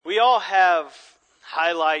all have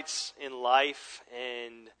highlights in life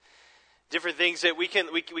and different things that we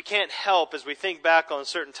can't help as we think back on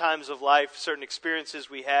certain times of life, certain experiences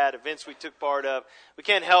we had, events we took part of. We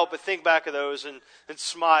can't help but think back of those and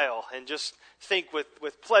smile and just think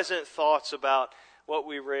with pleasant thoughts about what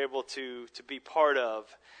we were able to be part of.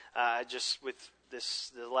 Just with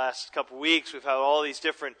the last couple of weeks, we've had all these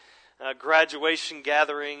different graduation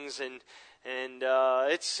gatherings and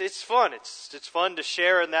it's fun. It's fun to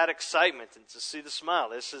share in that excitement and to see the smile.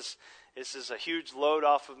 This is a huge load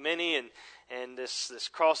off of many, and this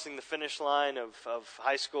crossing the finish line of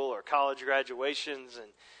high school or college graduations,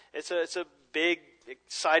 and it's a big,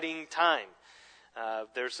 exciting time.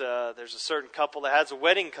 There's a certain couple that has a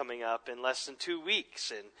wedding coming up in less than 2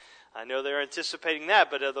 weeks, and I know they're anticipating that,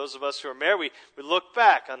 but those of us who are married, we look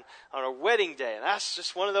back on our wedding day, and that's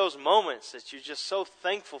just one of those moments that you're just so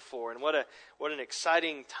thankful for, and what an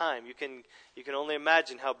exciting time. You can only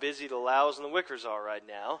imagine how busy the Lows and the Wickers are right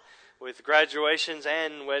now, with graduations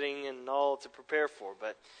and wedding and all to prepare for.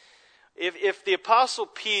 But if the Apostle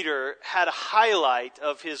Peter had a highlight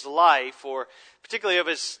of his life, or particularly of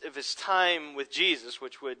his time with Jesus,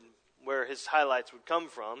 where his highlights would come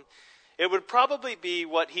from, it would probably be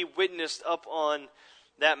what he witnessed up on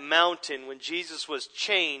that mountain when Jesus was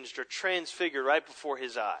changed or transfigured right before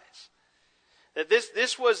his eyes. That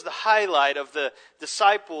this was the highlight of the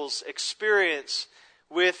disciples' experience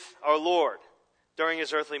with our Lord during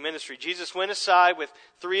his earthly ministry. Jesus went aside with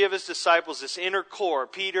 3 of his disciples, this inner core,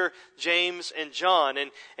 Peter, James, and John,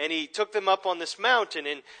 and he took them up on this mountain,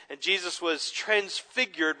 and Jesus was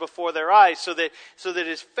transfigured before their eyes so that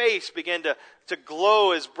his face began to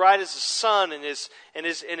glow as bright as the sun, and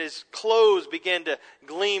his clothes began to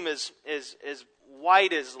gleam as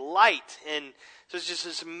white as light. And so it's just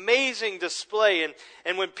this amazing display.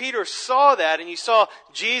 And when Peter saw that, and he saw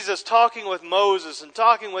Jesus talking with Moses and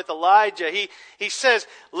talking with Elijah, he says,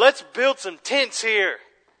 let's build some tents here.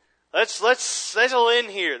 Let's settle in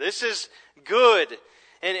here. This is good.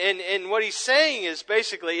 And what he's saying is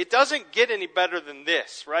basically, it doesn't get any better than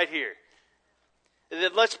this right here.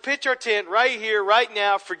 That let's pitch our tent right here, right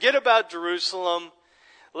now. Forget about Jerusalem.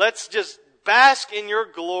 Let's just bask in your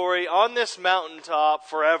glory on this mountaintop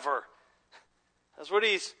forever. That's what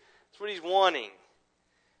he's wanting.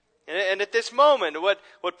 And at this moment, what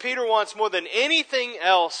Peter wants more than anything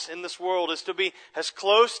else in this world is to be as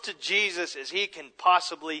close to Jesus as he can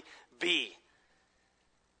possibly be.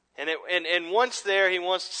 And once there, he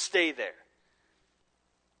wants to stay there.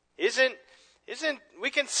 We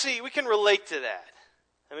can relate to that.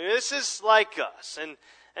 I mean, this is like us, and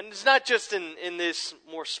it's not just in this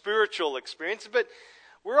more spiritual experience, but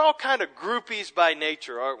we're all kind of groupies by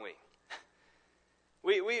nature, aren't we?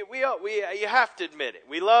 You have to admit it.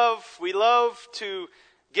 We love to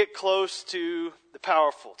get close to the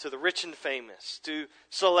powerful, to the rich and famous, to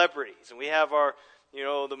celebrities, and we have our,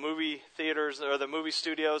 the movie theaters or the movie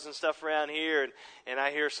studios and stuff around here, and I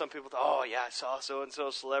hear some people, oh yeah, I saw so and so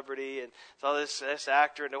celebrity and saw this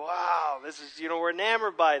actor, and wow, this is we're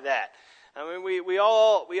enamored by that. I mean, we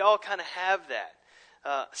all kind of have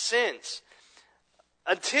that sense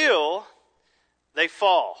until they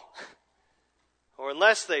fall. Or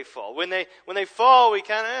unless they fall. When they fall, we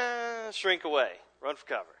kind of shrink away, run for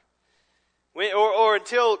cover. Or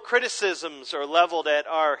until criticisms are leveled at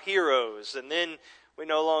our heroes, and then we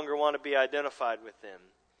no longer want to be identified with them.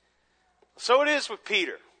 So it is with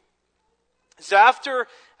Peter. So after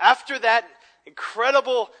that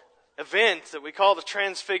incredible event that we call the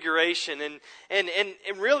Transfiguration,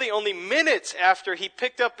 and really only minutes after he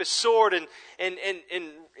picked up his sword and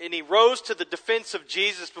he rose to the defense of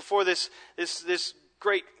Jesus before this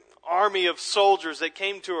great army of soldiers that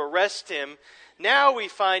came to arrest him, now we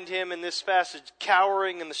find him in this passage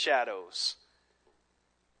cowering in the shadows.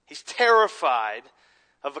 He's terrified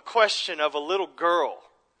of a question of a little girl,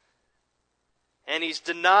 and he's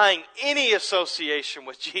denying any association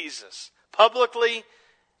with Jesus publicly.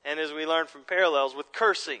 And as we learn from parallels, with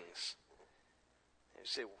cursings. You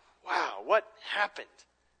say, wow, what happened?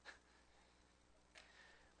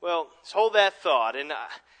 Well, let's hold that thought. And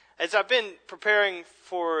as I've been preparing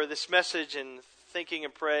for this message and thinking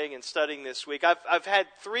and praying and studying this week, I've had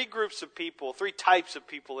 3 types of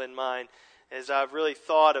people in mind as I've really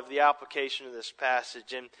thought of the application of this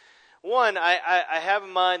passage. And one, I have in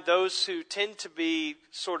mind those who tend to be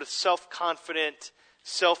sort of self-confident,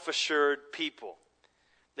 self-assured people.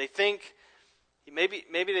 They think, maybe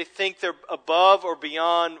they think they're above or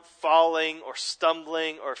beyond falling or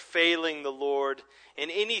stumbling or failing the Lord in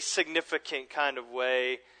any significant kind of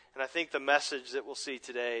way. And I think the message that we'll see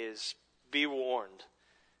today is, be warned.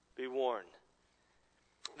 Be warned.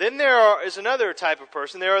 Then there is another type of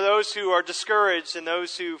person. There are those who are discouraged and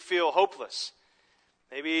those who feel hopeless.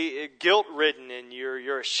 Maybe guilt-ridden and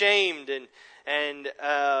you're ashamed and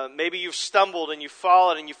maybe you've stumbled and you've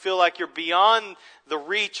fallen and you feel like you're beyond the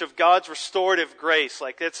reach of God's restorative grace.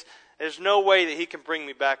 Like there's no way that He can bring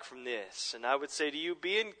me back from this. And I would say to you,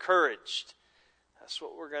 be encouraged. That's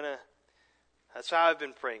how I've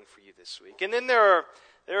been praying for you this week. And then there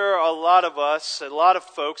are a lot of us, a lot of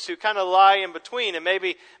folks who kind of lie in between, and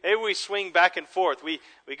maybe we swing back and forth. We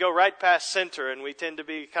go right past center, and we tend to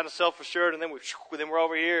be kind of self-assured, and then we're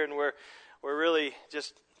over here, and we're really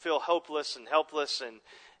just feel hopeless and helpless,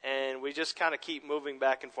 and we just kind of keep moving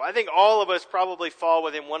back and forth. I think all of us probably fall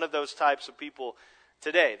within one of those types of people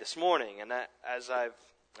today, this morning, and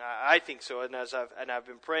I think so, and I've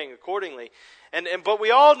been praying accordingly. But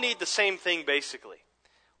we all need the same thing, basically.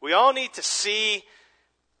 We all need to see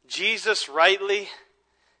Jesus rightly,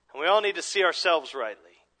 and we all need to see ourselves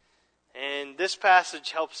rightly. And this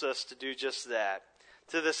passage helps us to do just that.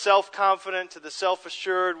 To the self-confident, to the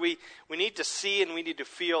self-assured, we need to see and we need to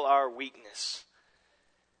feel our weakness.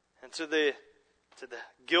 And to the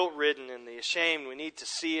guilt-ridden and the ashamed, we need to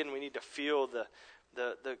see and we need to feel the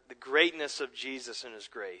greatness of Jesus and His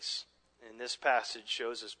grace. And this passage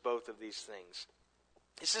shows us both of these things.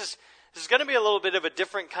 This is going to be a little bit of a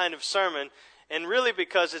different kind of sermon, and really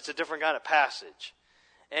because it's a different kind of passage.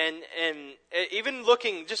 And even look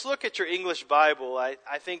at your English Bible. I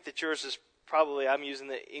think that yours is probably, I'm using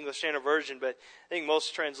the English Standard Version, but I think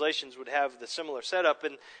most translations would have the similar setup.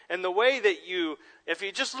 And the way that if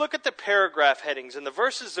you just look at the paragraph headings and the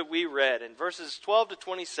verses that we read, in verses 12 to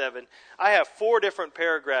 27, I have 4 different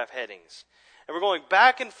paragraph headings. And we're going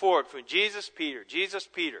back and forth between Jesus, Peter.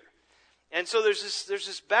 And so there's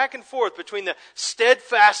this back and forth between the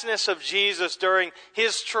steadfastness of Jesus during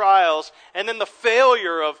His trials and then the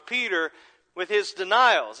failure of Peter with his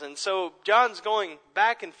denials. And so John's going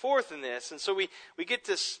back and forth in this. And so we get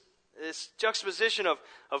this juxtaposition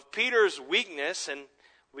of Peter's weakness, and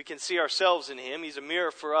we can see ourselves in him. He's a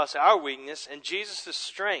mirror for us, our weakness, and Jesus'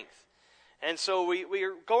 strength. And so we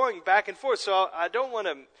are going back and forth. So I don't want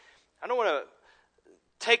to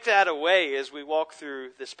take that away as we walk through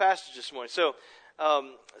this passage this morning.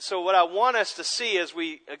 So what I want us to see as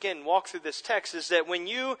we, again, walk through this text is that when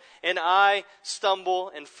you and I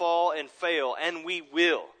stumble and fall and fail, and we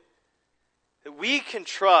will, that we can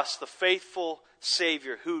trust the faithful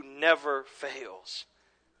Savior who never fails.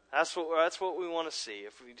 That's what we want to see,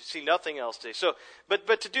 if we see nothing else today. So,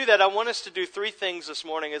 but to do that, I want us to do 3 things this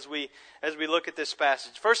morning as we look at this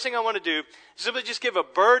passage. First thing I want to do is simply just give a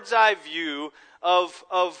bird's eye view of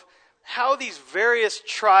how these various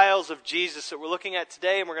trials of Jesus that we're looking at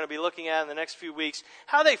today and we're going to be looking at in the next few weeks,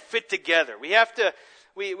 how they fit together. We're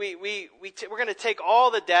going to take all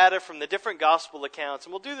the data from the different gospel accounts,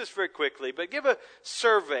 and we'll do this very quickly, but give a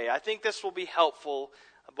survey. I think this will be helpful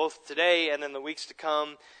both today and in the weeks to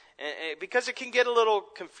come, because it can get a little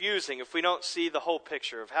confusing if we don't see the whole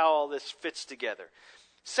picture of how all this fits together.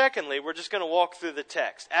 Secondly, we're just going to walk through the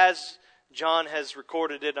text as John has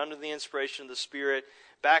recorded it under the inspiration of the Spirit,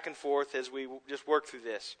 back and forth as we just work through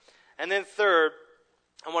this. And then third,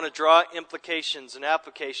 I want to draw implications and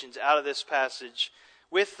applications out of this passage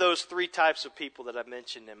with those 3 types of people that I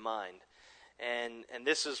mentioned in mind. And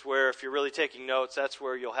this is where, if you're really taking notes, that's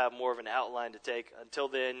where you'll have more of an outline to take. Until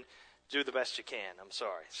then, do the best you can. I'm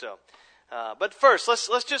sorry. So, but first,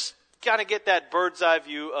 let's just kind of get that bird's eye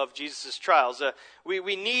view of Jesus' trials.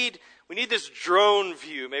 We need this drone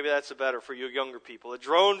view. Maybe that's better for you younger people. A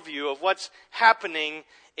drone view of what's happening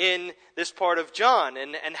in this part of John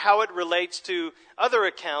and how it relates to other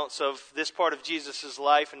accounts of this part of Jesus'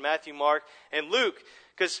 life in Matthew, Mark, and Luke.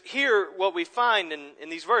 Because here, what we find in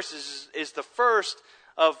these verses is the first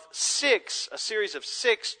of a series of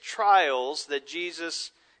 6 trials that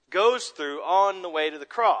Jesus goes through on the way to the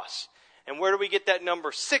cross. And where do we get that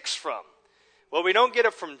number 6 from? Well, we don't get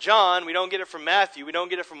it from John, we don't get it from Matthew, we don't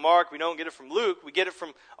get it from Mark, we don't get it from Luke, we get it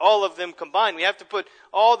from all of them combined. We have to put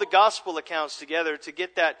all the gospel accounts together to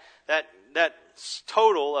get that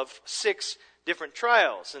total of 6 different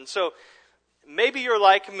trials. And so maybe you're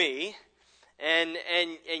like me, and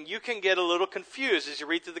you can get a little confused as you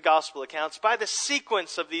read through the gospel accounts by the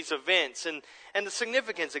sequence of these events and the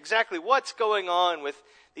significance, exactly what's going on with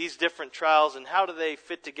these different trials and how do they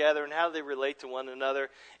fit together and how do they relate to one another.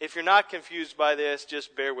 If you're not confused by this,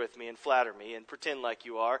 just bear with me and flatter me and pretend like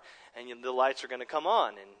you are, and the lights are going to come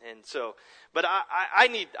on. And so, but I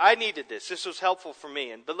needed this. This was helpful for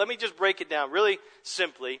me. But let me just break it down really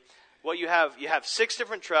simply. What you have 6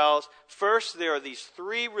 different trials. First, there are these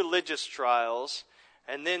 3 religious trials,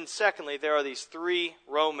 and then secondly, there are these 3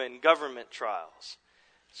 Roman government trials.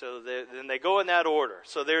 So then they go in that order.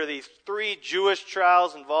 So there are these 3 Jewish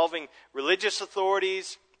trials involving religious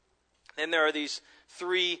authorities. Then there are these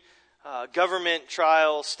 3 government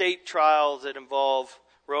trials, state trials that involve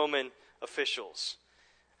Roman officials.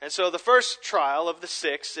 And so the first trial of the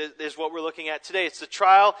 6 is what we're looking at today. It's the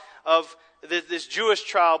trial of this Jewish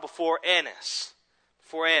trial before Annas.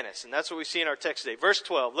 Before Annas. And that's what we see in our text today. Verse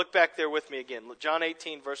 12. Look back there with me again. John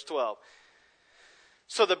 18, verse 12.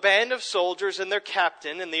 So the band of soldiers and their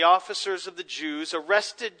captain and the officers of the Jews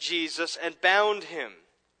arrested Jesus and bound him.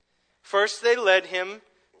 First they led him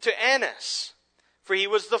to Annas, for he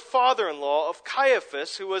was the father-in-law of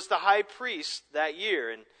Caiaphas, who was the high priest that year.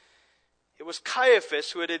 And it was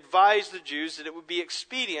Caiaphas who had advised the Jews that it would be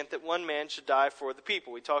expedient that one man should die for the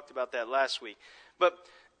people. We talked about that last week. But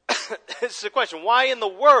this is the question. Why in the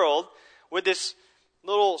world would this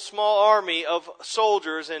little small army of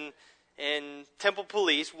soldiers and temple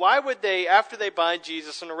police, why would they, after they bind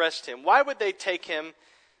Jesus and arrest him, why would they take him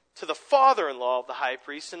to the father-in-law of the high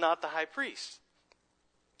priest and not the high priest?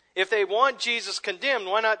 If they want Jesus condemned,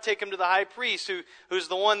 why not take him to the high priest who's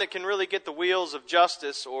the one that can really get the wheels of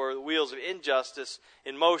justice or the wheels of injustice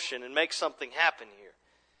in motion and make something happen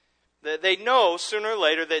here? They know sooner or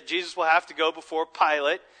later that Jesus will have to go before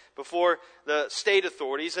Pilate, before the state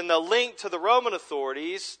authorities, and the link to the Roman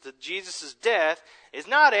authorities, to Jesus' death, is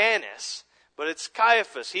not Annas, but it's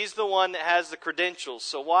Caiaphas. He's the one that has the credentials,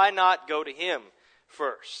 so why not go to him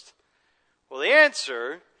first? Well, the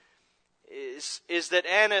answer is that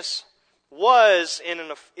Annas was,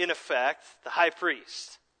 in effect, the high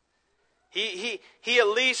priest. He at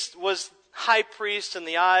least was high priest in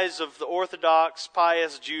the eyes of the Orthodox,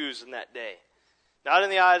 pious Jews in that day. Not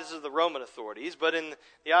in the eyes of the Roman authorities, but in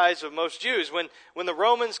the eyes of most Jews. When the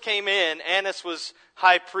Romans came in, Annas was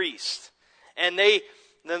high priest. And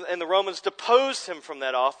the Romans deposed him from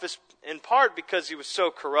that office, in part because he was so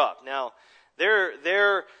corrupt. Now,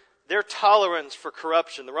 their tolerance for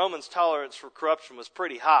corruption, the Romans' tolerance for corruption was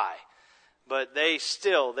pretty high. But they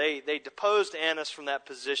deposed Annas from that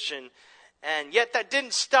position. And yet that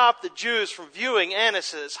didn't stop the Jews from viewing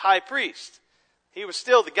Annas as high priest. He was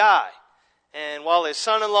still the guy. And while his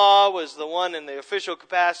son-in-law was the one in the official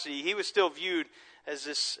capacity, he was still viewed as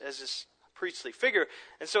this priestly figure.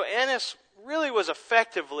 And so Annas really was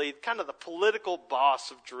effectively kind of the political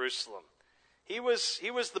boss of Jerusalem. He was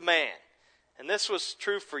the man. And this was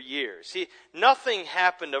true for years. Nothing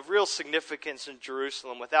happened of real significance in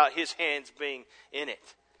Jerusalem without his hands being in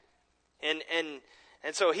it. And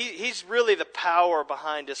so he's really the power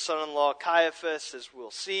behind his son-in-law Caiaphas, as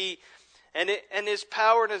we'll see. And his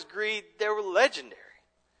power and his greed, they were legendary.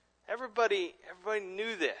 Everybody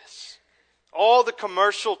knew this. All the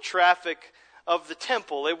commercial traffic of the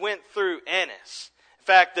temple, it went through Annas. In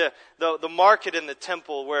fact, the market in the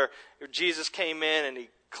temple where Jesus came in and he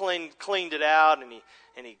cleaned it out and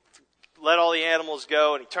he let all the animals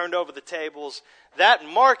go and he turned over the tables, that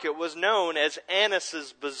market was known as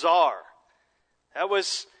Annas' Bazaar. That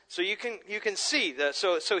was... So you can see that.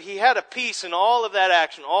 So he had a piece in all of that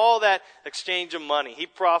action, all that exchange of money. He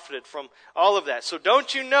profited from all of that. So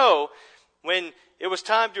don't you know, when it was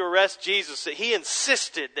time to arrest Jesus, that he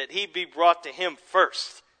insisted that he be brought to him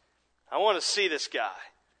first? I want to see this guy.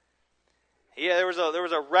 Yeah, there was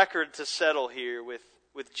a record to settle here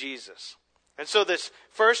with Jesus. And so this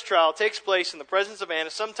first trial takes place in the presence of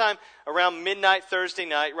Annas sometime around midnight Thursday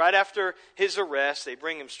night, right after his arrest. They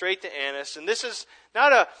bring him straight to Annas. And this is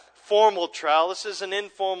not a formal trial. This is an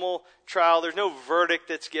informal trial. There's no verdict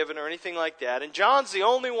that's given or anything like that. And John's the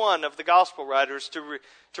only one of the gospel writers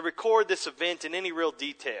to record this event in any real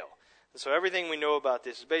detail. And so everything we know about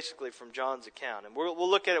this is basically from John's account. And we'll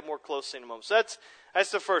look at it more closely in a moment. So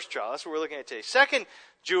that's the first trial. That's what we're looking at today. Second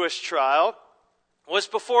Jewish trial was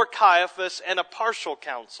before Caiaphas and a partial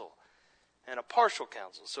council.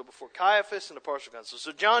 So before Caiaphas and a partial council.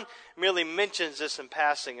 So John merely mentions this in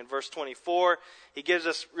passing in verse 24. He gives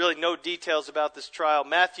us really no details about this trial.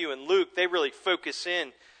 Matthew and Luke, they really focus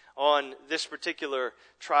in on this particular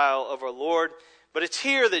trial of our Lord. But it's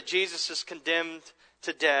here that Jesus is condemned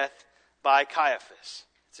to death by Caiaphas.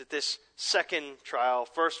 It's at this second trial,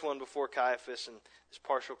 first one before Caiaphas and this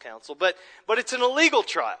partial council. But it's an illegal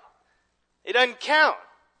trial. It doesn't count.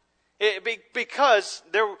 Because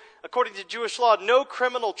there, according to Jewish law, no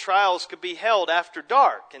criminal trials could be held after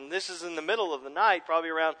dark. And this is in the middle of the night, probably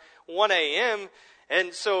around 1 a.m.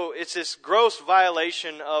 And so it's this gross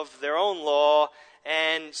violation of their own law.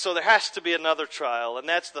 And so there has to be another trial. And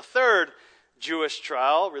that's the third Jewish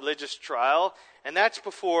trial, religious trial. And that's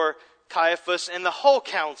before Caiaphas and the whole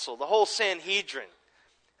council, the whole Sanhedrin.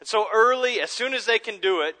 And so early, as soon as they can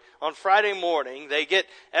do it, on Friday morning, they get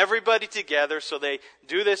everybody together, so they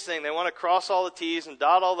do this thing. They want to cross all the T's and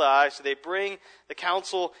dot all the I's, so they bring the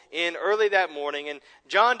council in early that morning. And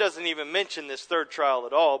John doesn't even mention this third trial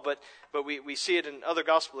at all, but we see it in other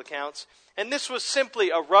gospel accounts. And this was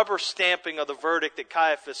simply a rubber stamping of the verdict that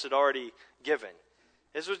Caiaphas had already given.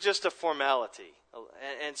 This was just a formality.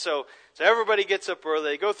 And so everybody gets up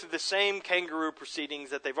early. They go through the same kangaroo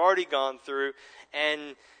proceedings that they've already gone through,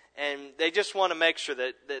 and they just want to make sure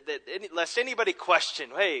that lest anybody question,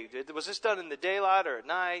 hey, was this done in the daylight or at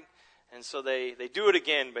night? And so they do it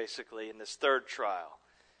again, basically, in this third trial.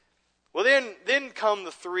 Well, then come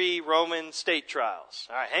the 3 Roman state trials.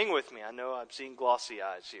 All right, hang with me. I know I'm seeing glossy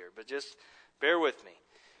eyes here, but just bear with me.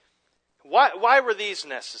 Why were these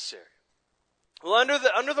necessary? Well,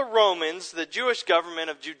 under the Romans, the Jewish government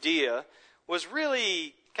of Judea was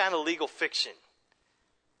really kind of legal fiction.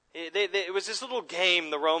 It was this little game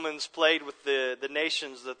the Romans played with the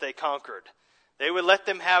nations that they conquered. They would let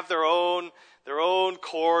them have their own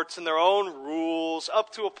courts and their own rules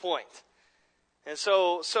up to a point. And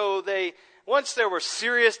so once there were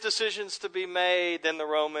serious decisions to be made, then the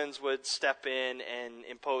Romans would step in and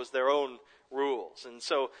impose their own rules. And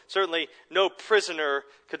so certainly no prisoner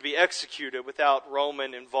could be executed without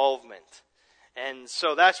Roman involvement. And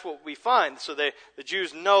so that's what we find. So the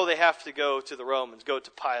Jews know they have to go to the Romans, go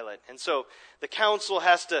to Pilate. And so the council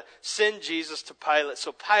has to send Jesus to Pilate.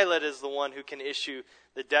 So Pilate is the one who can issue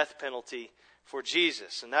the death penalty for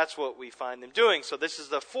Jesus. And that's what we find them doing. So this is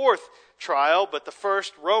the 4th trial, but the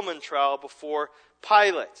first Roman trial before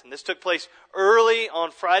Pilate. And this took place early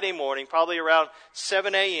on Friday morning, probably around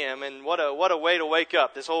 7 a.m. And what a way to wake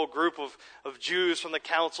up. This whole group of Jews from the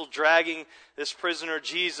council dragging this prisoner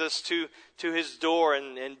Jesus to his door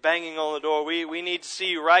and banging on the door. We need to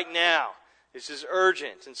see you right now. This is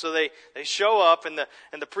urgent. And so they show up, and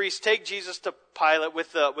the priests take Jesus to Pilate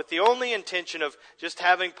with the only intention of just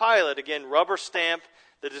having Pilate, again, rubber stamp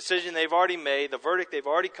the decision they've already made, the verdict they've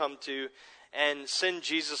already come to, and send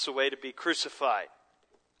Jesus away to be crucified.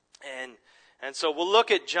 And so we'll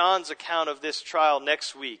look at John's account of this trial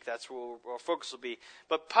next week. That's where our focus will be.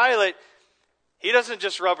 But Pilate, he doesn't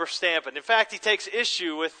just rubber stamp it. In fact, he takes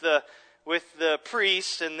issue with the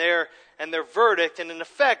priests and their verdict, and in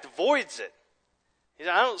effect voids it. He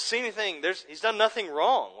said, I don't see anything. He's done nothing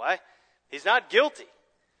wrong. Why? He's not guilty.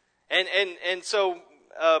 And so,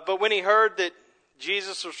 but when he heard that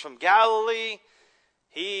Jesus was from Galilee,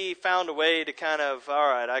 he found a way to kind of, all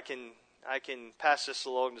right, I can pass this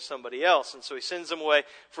along to somebody else. And so he sends them away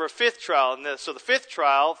for a 5th trial. And so the 5th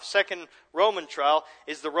trial, 2nd Roman trial,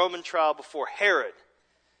 is the Roman trial before Herod.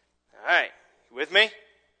 All right, you with me?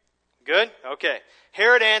 Good? Okay.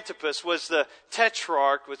 Herod Antipas was the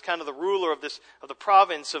tetrarch, was kind of the ruler of the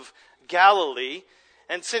province of Galilee.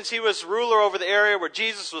 And since he was ruler over the area where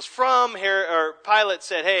Jesus was from, Pilate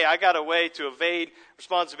said, hey, I got a way to evade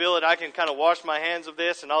responsibility. I can kind of wash my hands of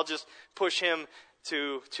this, and I'll just push him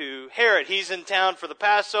to Herod. He's in town for the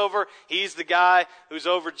Passover. He's the guy who's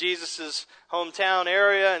over Jesus' hometown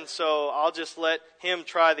area, and so I'll just let him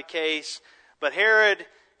try the case. But Herod,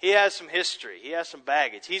 he has some history. He has some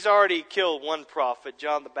baggage. He's already killed one prophet,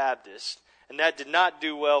 John the Baptist, and that did not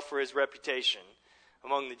do well for his reputation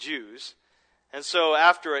among the Jews. And so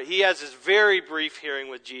after it, he has this very brief hearing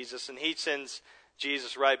with Jesus, and he sends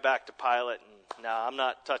Jesus right back to Pilate. And no, I'm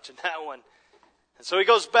not touching that one. And so he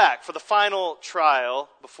goes back for the final trial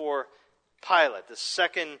before Pilate, the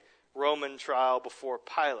 2nd Roman trial before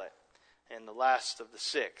Pilate, and the last of the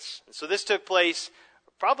 6. And so this took place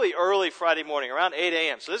probably early Friday morning, around 8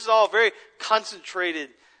 a.m. So this is all a very concentrated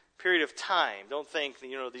period of time. Don't think,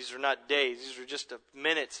 these are not days. These are just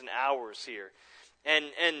minutes and hours here. And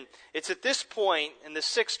it's at this point in the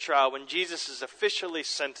 6th trial when Jesus is officially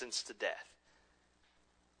sentenced to death.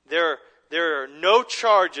 There are no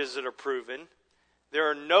charges that are proven. There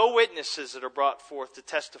are no witnesses that are brought forth to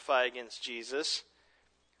testify against Jesus.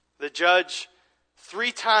 The judge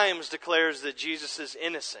 3 times declares that Jesus is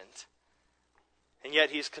innocent, and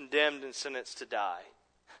yet he's condemned and sentenced to die.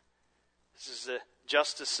 This is the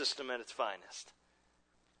justice system at its finest.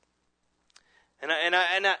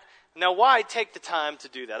 Now, why take the time to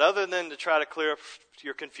do that, other than to try to clear up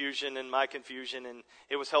your confusion and my confusion, and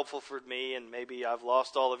it was helpful for me, and maybe I've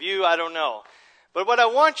lost all of you, I don't know. But what I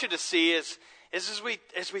want you to see is as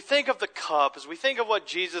we think of the cup, as we think of what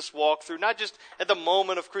Jesus walked through, not just at the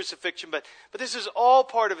moment of crucifixion, but this is all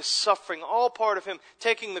part of his suffering, all part of him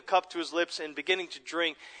taking the cup to his lips and beginning to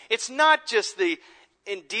drink. It's not just the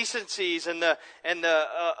indecencies and the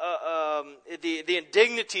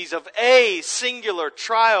indignities of a singular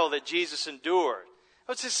trial that Jesus endured.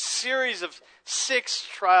 What's this series of 6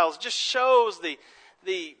 trials? It just shows the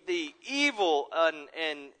evil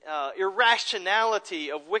and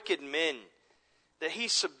irrationality of wicked men, that he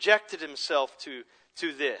subjected himself to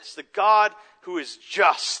this. The God who is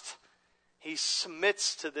just, he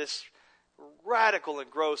submits to this radical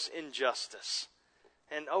and gross injustice.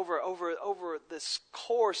 And over this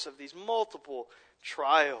course of these multiple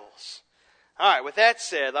trials. All right, with that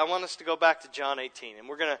said, I want us to go back to John 18. And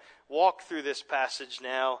we're going to walk through this passage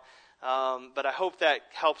now. But I hope that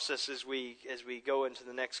helps us as we go into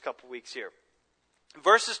the next couple weeks here.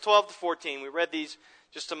 Verses 12 to 14, we read these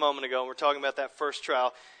just a moment ago, and we're talking about that first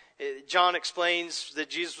trial. John explains that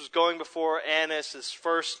Jesus was going before Annas, his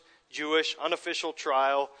first Jewish unofficial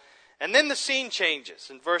trial. And then the scene changes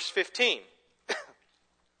in verse 15.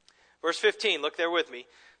 Verse 15, look there with me.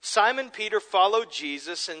 Simon Peter followed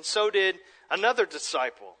Jesus, and so did another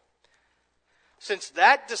disciple. Since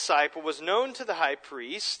that disciple was known to the high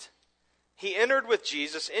priest, he entered with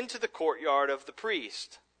Jesus into the courtyard of the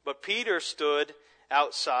priest. But Peter stood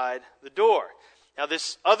outside the door. Now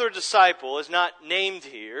this other disciple is not named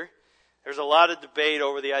here. There's a lot of debate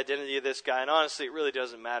over the identity of this guy, and honestly it really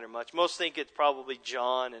doesn't matter much. Most think it's probably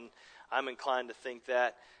John, and I'm inclined to think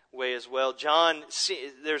that way as well.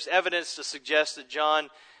 There's evidence to suggest that John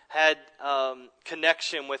had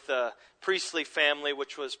connection with the priestly family,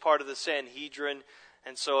 which was part of the Sanhedrin.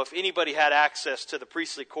 And so if anybody had access to the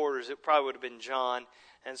priestly quarters, it probably would have been John.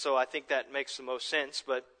 And so I think that makes the most sense.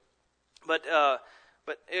 But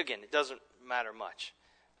again, it doesn't matter much.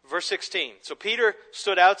 Verse 16. So Peter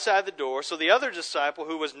stood outside the door. So the other disciple,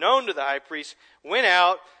 who was known to the high priest, went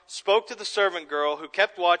out, spoke to the servant girl who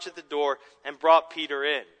kept watch at the door, and brought Peter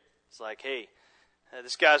in. It's like, hey,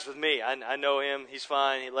 this guy's with me. I know him. He's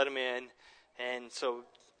fine. He let him in. And so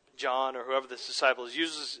John, or whoever this disciple is,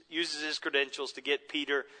 uses his credentials to get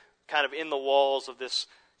Peter kind of in the walls of this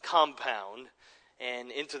compound and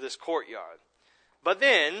into this courtyard. But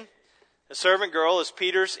then the servant girl, as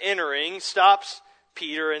Peter's entering, stops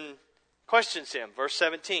Peter and questions him. Verse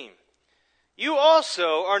 17. You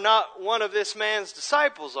also are not one of this man's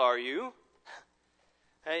disciples, are you?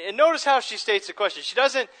 And notice how she states the question. She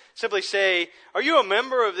doesn't simply say, are you a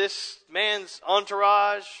member of this man's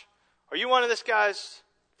entourage? Are you one of this guy's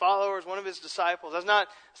followers, one of his disciples? That's not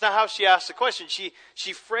how she asks the question.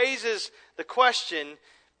 She phrases the question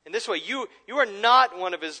in this way. You are not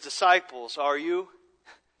one of his disciples, are you?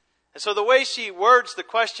 And so the way she words the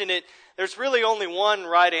question, there's really only one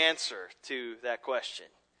right answer to that question.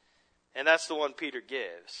 And that's the one Peter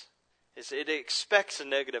gives. It expects a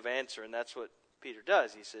negative answer, and that's what Peter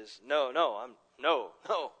does. He says, No,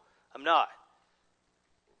 I'm not.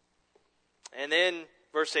 And then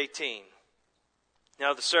verse 18.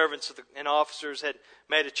 Now the servants and officers had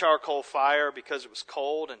made a charcoal fire because it was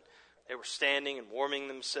cold, and they were standing and warming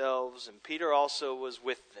themselves, and Peter also was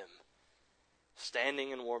with them,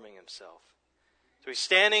 standing and warming himself. So he's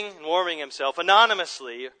standing and warming himself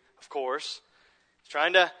anonymously, of course. He's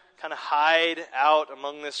trying to kind of hide out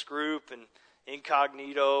among this group and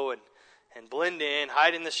incognito and blend in,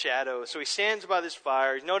 hide in the shadows. So he stands by this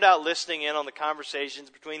fire. He's no doubt listening in on the conversations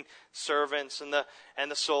between servants and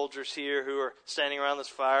the soldiers here who are standing around this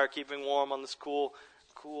fire, keeping warm on this cool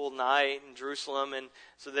night in Jerusalem. And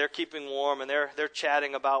so they're keeping warm, and they're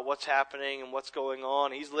chatting about what's happening and what's going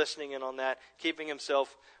on. He's listening in on that, keeping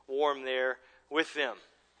himself warm there with them.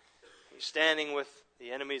 He's standing with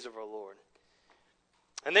the enemies of our Lord.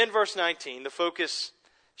 And then verse 19, the focus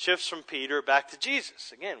shifts from Peter back to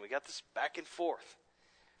Jesus. Again, we got this back and forth.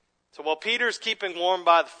 So while Peter's keeping warm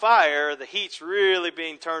by the fire, the heat's really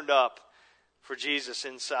being turned up for Jesus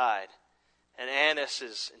inside. And Annas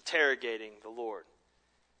is interrogating the Lord.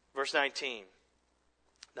 Verse 19.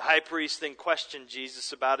 The high priest then questioned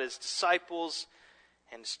Jesus about his disciples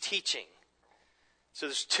and his teaching. So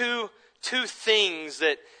there's two things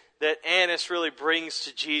that Annas really brings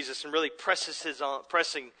to Jesus and really presses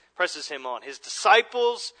him on. His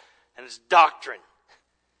disciples and his doctrine.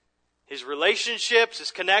 His relationships,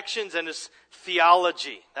 his connections, and his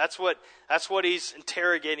theology. That's what he's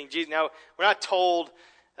interrogating Jesus. Now, we're not told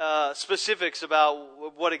specifics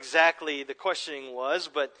about what exactly the questioning was,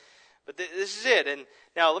 but this is it. And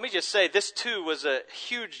now, let me just say, this too was a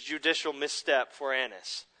huge judicial misstep for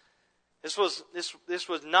Annas. This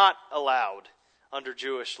was not allowed under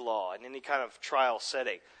Jewish law in any kind of trial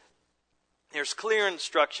setting. There's clear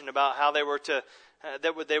instruction about how they were to,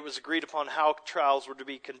 that was agreed upon how trials were to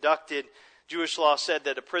be conducted. Jewish law said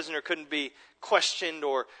that a prisoner couldn't be questioned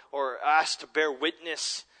or asked to bear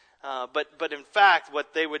witness. But in fact,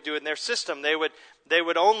 what they would do in their system, they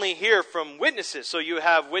would only hear from witnesses. So you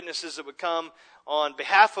have witnesses that would come on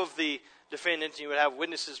behalf of the defendant, you would have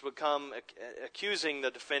witnesses would come accusing the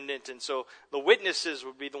defendant, and so the witnesses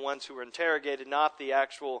would be the ones who were interrogated, not the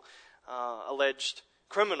actual alleged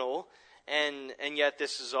criminal. And yet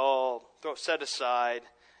this is all set aside,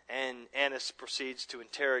 and Annas proceeds to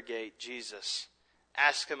interrogate Jesus,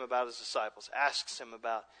 ask him about his disciples, asks him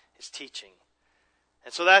about his teaching.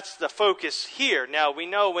 And so that's the focus here. Now we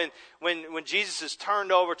know when Jesus is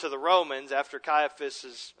turned over to the Romans after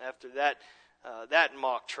Caiaphas after that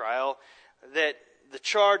mock trial, that the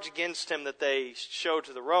charge against him that they show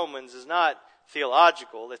to the Romans is not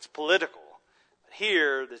theological, it's political. But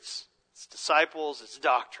here it's disciples, it's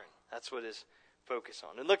doctrine. That's what his focus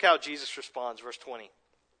on. And look how Jesus responds, verse 20.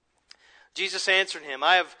 Jesus answered him,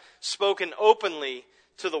 I have spoken openly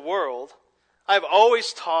to the world. I have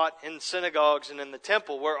always taught in synagogues and in the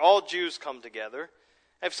temple where all Jews come together.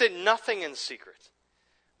 I have said nothing in secret.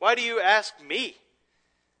 Why do you ask me?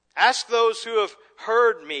 Ask those who have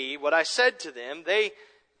heard me what I said to them. They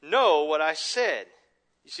know what I said.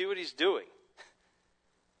 You see what he's doing?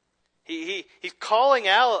 He's calling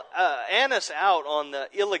Annas out on the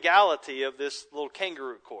illegality of this little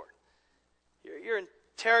kangaroo court. You're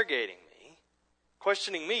interrogating me,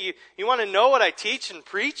 questioning me. You want to know what I teach and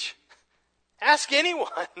preach? Ask anyone.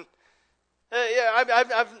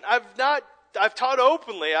 I've taught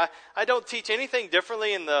openly. I don't teach anything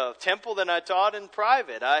differently in the temple than I taught in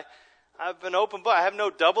private. I've been open book. I have no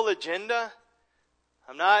double agenda.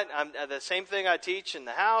 I'm the same thing I teach in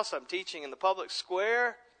the house, I'm teaching in the public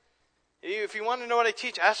square. If you want to know what I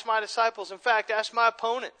teach, ask my disciples. In fact, ask my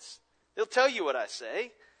opponents. They'll tell you what I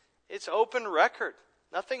say. It's open record.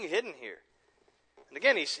 Nothing hidden here. And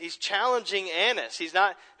again, he's challenging Annas.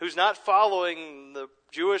 Who's not following the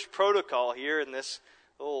Jewish protocol here in this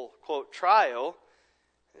little, quote, trial.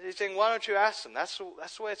 He's saying, why don't you ask them? That's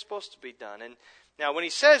the way it's supposed to be done. And now when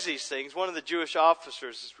he says these things, one of the Jewish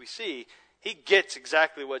officers, as we see, he gets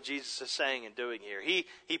exactly what Jesus is saying and doing here. He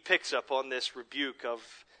picks up on this rebuke of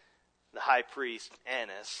the high priest,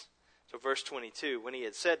 Annas. So verse 22, when he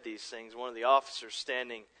had said these things, one of the officers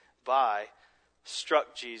standing by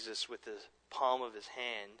struck Jesus with the palm of his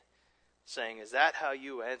hand, saying, is that how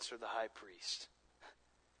you answer the high priest?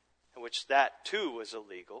 In which that too was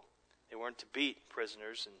illegal. They weren't to beat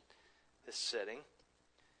prisoners in this setting.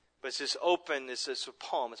 But it's this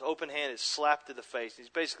palm, this open hand is slapped to the face. He's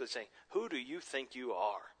basically saying, who do you think you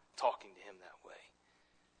are, talking to him that way?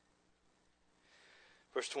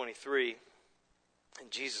 Verse 23,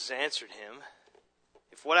 and Jesus answered him,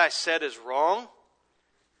 if what I said is wrong,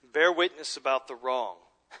 bear witness about the wrong,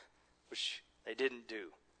 which they didn't do.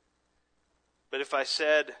 But if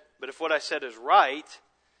what I said is right,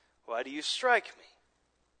 why do you strike me?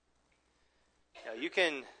 Now you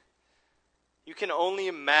can only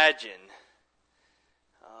imagine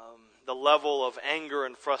the level of anger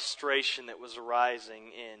and frustration that was arising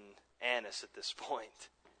in Annas at this point.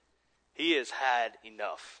 He has had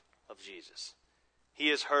enough of Jesus. He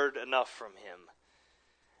has heard enough from him.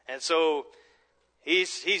 And so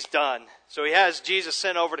he's done. So he has Jesus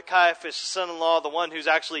sent over to Caiaphas, his son-in-law, the one who's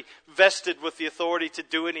actually vested with the authority to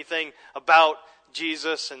do anything about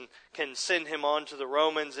Jesus and can send him on to the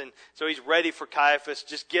Romans. And so he's ready for Caiaphas.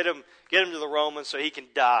 Just get him to the Romans so he can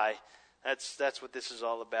die. That's what this is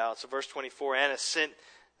all about. So verse 24, Annas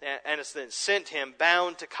then sent him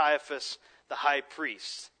bound to Caiaphas the high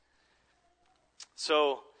priest.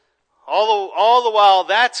 So all the while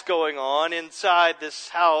that's going on inside this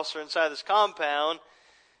house or inside this compound,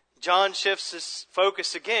 John shifts his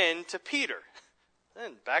focus again to Peter.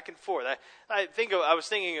 And back and forth. I was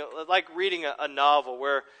thinking like reading a novel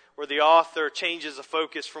where the author changes the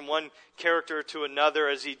focus from one character to another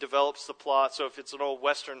as he develops the plot. So if it's an old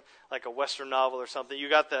Western, like a Western novel or something, you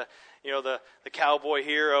got the cowboy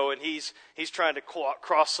hero, and he's trying to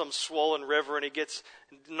cross some swollen river, and he gets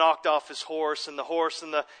knocked off his horse, and the horse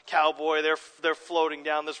and the cowboy, they're floating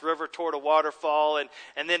down this river toward a waterfall,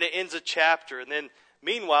 and then it ends a chapter. And then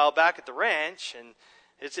meanwhile, back at the ranch, and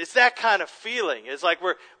it's that kind of feeling. It's like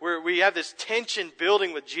we have this tension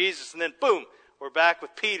building with Jesus, and then boom, we're back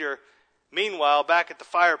with Peter. Meanwhile, back at the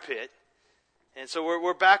fire pit. And so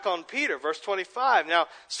we're back on Peter. Verse 25. Now,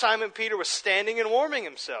 Simon Peter was standing and warming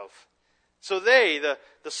himself. So they,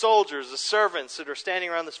 the soldiers, the servants that are standing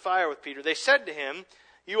around this fire with Peter, they said to him,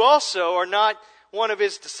 you also are not one of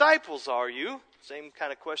his disciples, are you? Same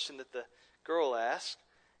kind of question that the girl asked.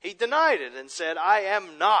 He denied it and said, I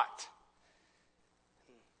am not.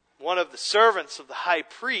 One of the servants of the high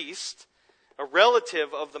priest, a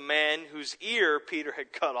relative of the man whose ear Peter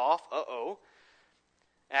had cut off,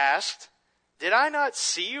 asked, did I not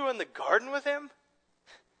see you in the garden with him?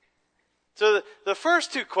 So the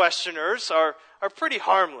first two questioners are pretty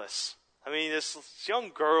harmless. I mean, this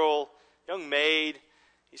young girl, young maid,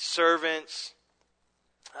 these servants.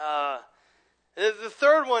 The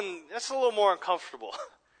third one, that's a little more uncomfortable.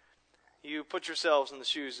 You put yourselves in the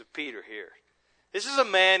shoes of Peter here. This is a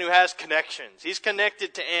man who has connections. He's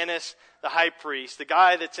connected to Annas, the high priest, the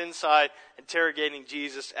guy that's inside interrogating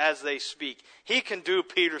Jesus as they speak. He can do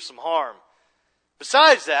Peter some harm.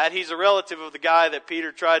 Besides that, he's a relative of the guy that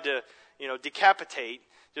Peter tried to, decapitate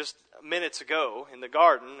just minutes ago in the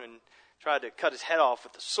garden and tried to cut his head off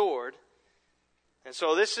with a sword. And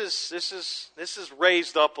so this is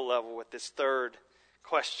raised up a level with this third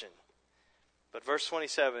question. But verse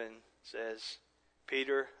 27 says,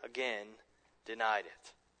 Peter again denied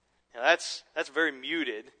it. Now that's very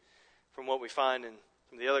muted from what we find in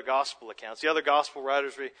the other gospel accounts. The other gospel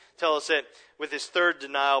writers tell us that with his third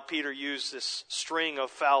denial, Peter used this string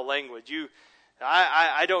of foul language.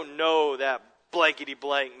 I don't know that blankety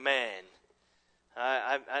blank man.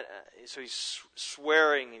 So he's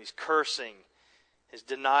swearing and he's cursing. His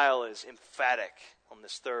denial is emphatic on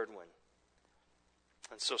this third one.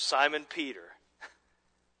 And so Simon Peter,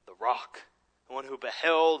 the rock, the one who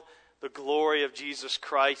beheld the glory of Jesus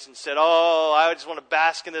Christ and said, "Oh, I just want to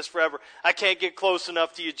bask in this forever. I can't get close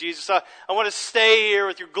enough to you, Jesus. I want to stay here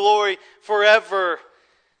with your glory forever."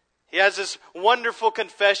 He has this wonderful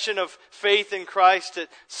confession of faith in Christ at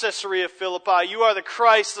Caesarea Philippi. "You are the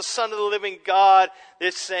Christ, the Son of the living God."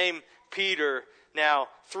 This same Peter, now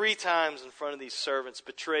 3 times in front of these servants,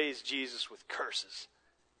 betrays Jesus with curses.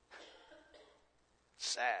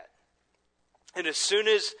 Sad. And as soon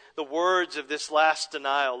as the words of this last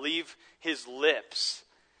denial leave his lips,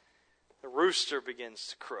 the rooster begins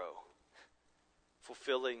to crow,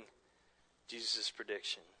 fulfilling Jesus'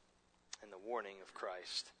 prediction and the warning of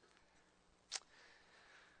Christ.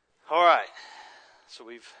 All right, so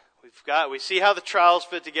we see how the trials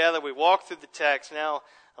fit together. We walk through the text. Now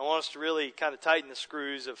I want us to really kind of tighten the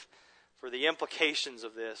screws for the implications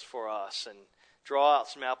of this for us and draw out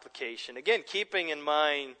some application. Again, keeping in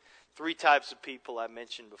mind 3 types of people I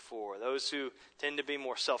mentioned before. Those who tend to be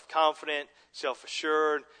more self-confident,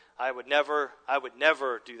 self-assured. I would never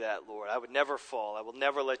do that, Lord. I would never fall. I will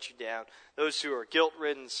never let you down. Those who are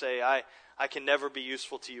guilt-ridden say, I can never be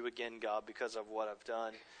useful to you again, God, because of what I've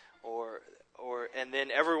done. And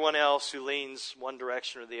then everyone else who leans one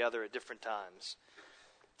direction or the other at different times.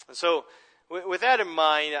 And so, with that in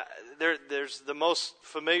mind, there's the most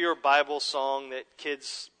familiar Bible song that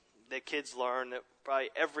kids learn, that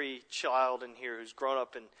probably every child in here who's grown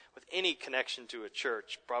up with any connection to a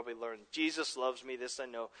church probably learned. "Jesus loves me, this I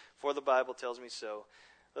know, for the Bible tells me so.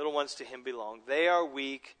 Little ones to him belong. They are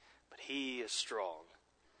weak, but he is strong."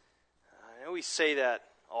 I know we say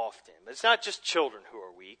that often, but it's not just children who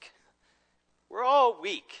are weak. We're all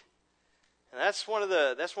weak. And that's one of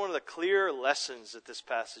the clear lessons that this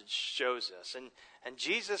passage shows us. And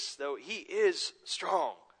Jesus, though, he is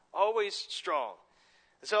strong, always strong.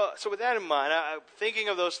 And so with that in mind, I'm thinking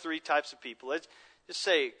of those 3 types of people. Let's just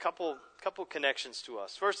say a couple connections to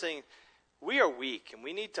us. First thing, we are weak, and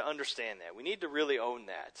we need to understand that. We need to really own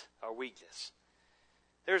that, our weakness.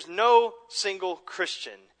 There's no single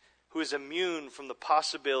Christian who is immune from the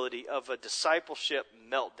possibility of a discipleship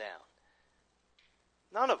meltdown.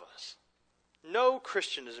 None of us. No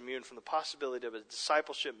Christian is immune from the possibility of a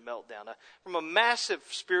discipleship meltdown, from a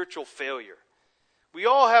massive spiritual failure. We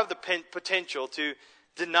all have the potential to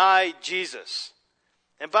deny Jesus.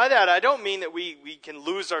 And by that, I don't mean that we can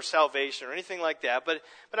lose our salvation or anything like that, but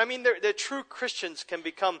I mean that true Christians can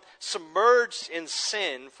become submerged in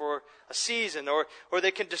sin for a season, or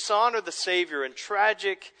they can dishonor the Savior in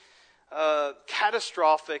tragic,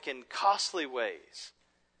 catastrophic, and costly ways.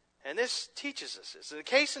 And this teaches us this. And the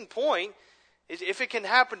case in point is, if it can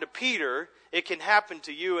happen to Peter, it can happen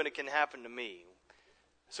to you and it can happen to me.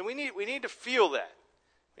 So we need to feel that.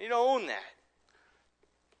 We need to own that.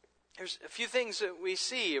 There's a few things that we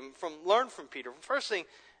see learn from Peter. First thing,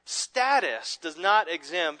 status does not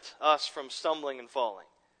exempt us from stumbling and falling.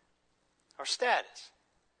 Our status.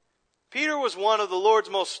 Peter was one of the Lord's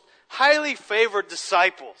most highly favored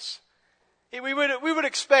disciples. We would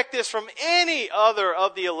expect this from any other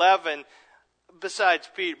of the 11 besides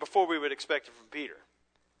Peter, before we would expect it from Peter.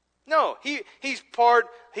 No, he's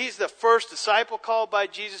the first disciple called by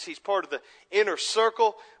Jesus. He's part of the inner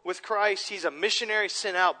circle with Christ. He's a missionary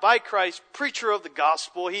sent out by Christ, preacher of the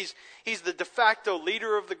gospel. He's the de facto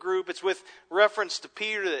leader of the group. It's with reference to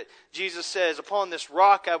Peter that Jesus says, "Upon this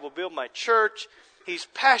rock I will build my church." He's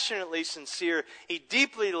passionately sincere. He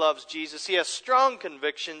deeply loves Jesus. He has strong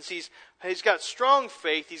convictions. He's got strong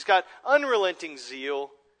faith. He's got unrelenting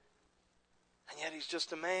zeal. And yet he's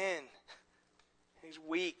just a man. He's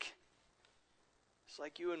weak. It's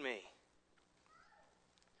like you and me.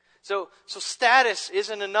 So status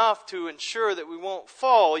isn't enough to ensure that we won't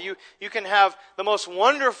fall. You can have the most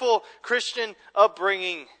wonderful Christian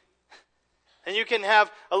upbringing, and you can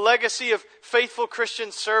have a legacy of faithful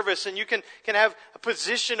Christian service, and you can have a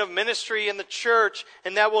position of ministry in the church,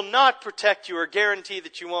 and that will not protect you or guarantee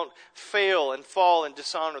that you won't fail and fall and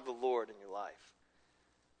dishonor the Lord in your life.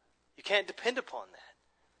 You can't depend upon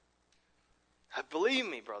that. Believe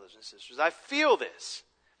me, brothers and sisters, I feel this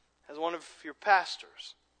as one of your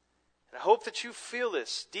pastors. And I hope that you feel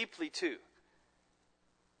this deeply too.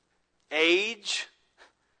 Age,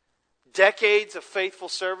 decades of faithful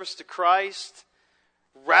service to Christ,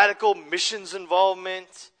 radical missions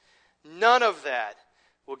involvement, none of that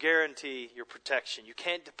will guarantee your protection. You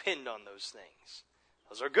can't depend on those things.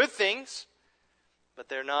 Those are good things, but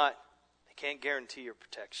they can't guarantee your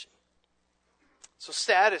protection. So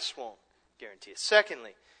status won't guarantee it.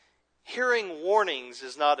 Secondly, hearing warnings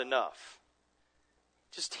is not enough.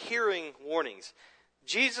 Just hearing warnings.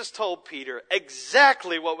 Jesus told Peter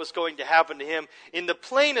exactly what was going to happen to him in the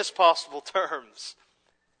plainest possible terms.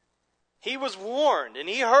 He was warned, and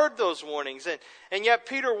he heard those warnings, and yet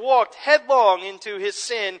Peter walked headlong into his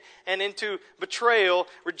sin and into betrayal,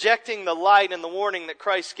 rejecting the light and the warning that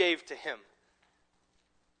Christ gave to him.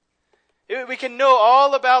 We can know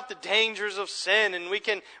all about the dangers of sin, and we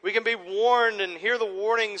can be warned and hear the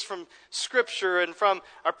warnings from Scripture and from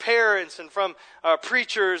our parents and from our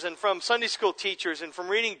preachers and from Sunday school teachers and from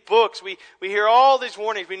reading books. We hear all these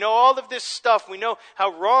warnings. We know all of this stuff. We know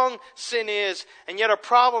how wrong sin is, and yet our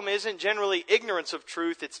problem isn't generally ignorance of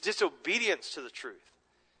truth. It's disobedience to the truth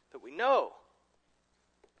that we know.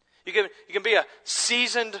 You can be a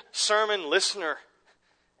seasoned sermon listener.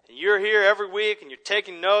 And you're here every week and you're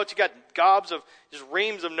taking notes. You got gobs of, just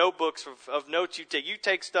reams of notebooks of notes you take. You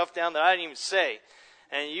take stuff down that I didn't even say.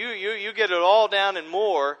 And you get it all down and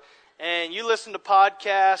more. And you listen to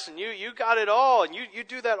podcasts and you got it all. And you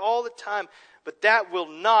do that all the time. But that will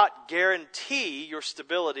not guarantee your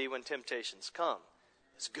stability when temptations come.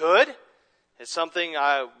 It's good. It's something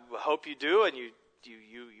I hope you do, and you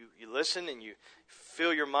listen and you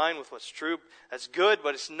fill your mind with what's true. That's good,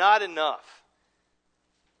 but it's not enough.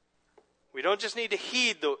 We don't just need to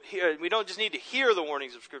hear the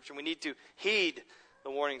warnings of Scripture. We need to heed the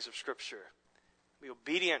warnings of Scripture. Be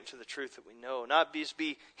obedient to the truth that we know. Not just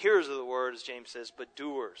be hearers of the word, as James says, but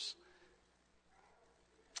doers.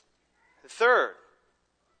 The third,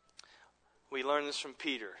 we learn this from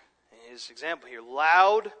Peter in his example here.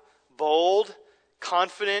 Loud, bold,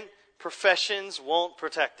 confident professions won't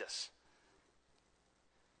protect us.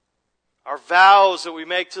 Our vows that we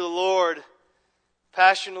make to the Lord,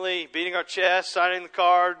 passionately beating our chest, signing the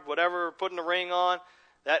card, whatever, putting the ring on,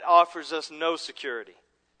 that offers us no security.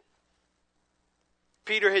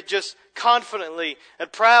 Peter had just confidently and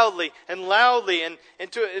proudly and loudly and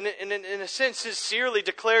in a sense sincerely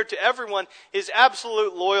declared to everyone his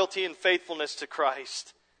absolute loyalty and faithfulness to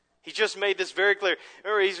Christ. He just made this very clear.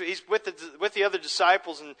 Remember, he's with the other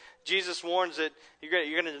disciples, and Jesus warns that you're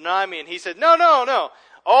going to deny me, and he said, No.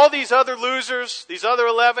 All these other losers, these other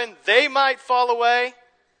 11, they might fall away.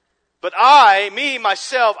 But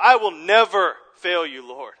myself, I will never fail you,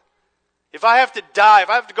 Lord. If I have to die,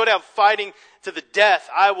 if I have to go down fighting to the death,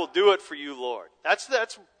 I will do it for you, Lord. That's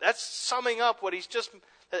summing up what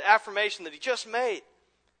the affirmation that he just made.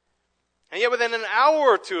 And yet within an hour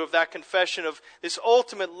or two of that confession of this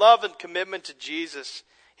ultimate love and commitment to Jesus,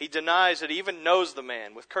 he denies that he even knows the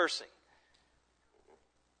man with cursing.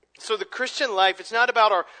 So the Christian life, it's not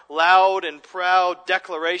about our loud and proud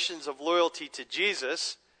declarations of loyalty to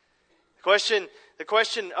Jesus. The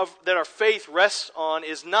question that our faith rests on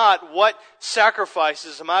is not what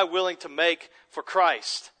sacrifices am I willing to make for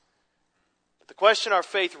Christ. But the question our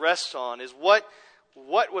faith rests on is what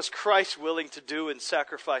was Christ willing to do and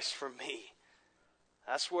sacrifice for me?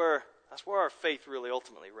 That's where our faith really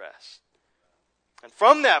ultimately rests. And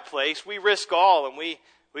from that place, we risk all and we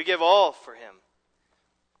give all for Him.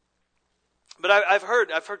 But I've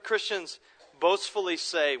heard Christians boastfully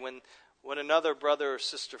say when another brother or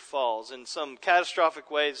sister falls in some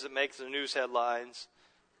catastrophic ways that make the news headlines,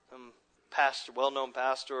 some pastor, well-known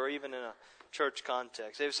pastor, or even in a church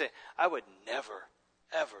context, they would say, I would never,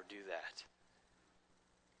 ever do that.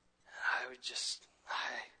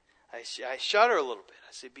 I shudder a little bit.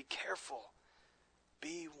 I say, be careful.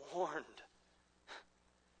 Be warned.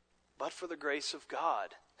 But for the grace of God.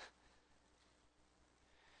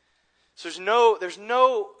 So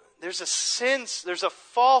there's a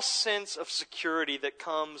false sense of security that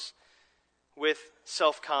comes with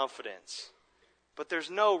self-confidence. But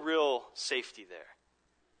there's no real safety there.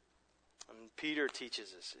 And Peter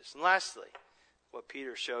teaches us this. And lastly, what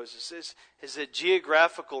Peter shows us is that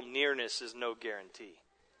geographical nearness is no guarantee.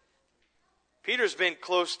 Peter's been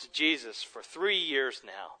close to Jesus for 3 years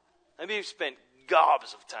now. Maybe they've spent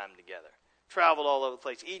gobs of time together. Traveled all over the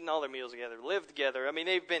place, eaten all their meals together, lived together. I mean,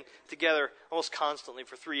 they've been together almost constantly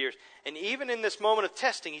for 3 years. And even in this moment of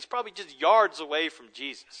testing, he's probably just yards away from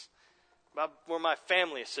Jesus. About where my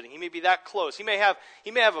family is sitting. He may be that close. He may have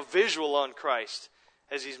a visual on Christ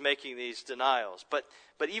as he's making these denials. But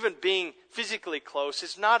even being physically close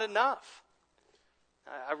is not enough.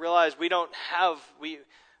 I realize we don't have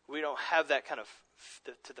that kind of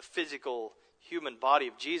to the physical human body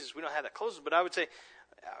of Jesus. We don't have that closeness. But I would say,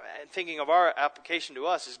 and thinking of our application to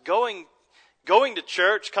us, is going to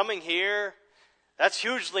church, coming here, that's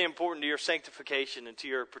hugely important to your sanctification and to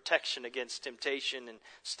your protection against temptation and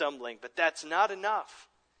stumbling. But that's not enough.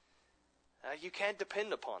 You can't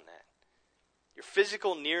depend upon that. Your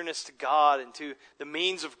physical nearness to God and to the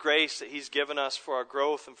means of grace that He's given us for our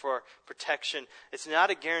growth and for our protection, it's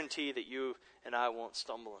not a guarantee that you and I won't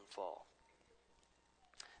stumble and fall.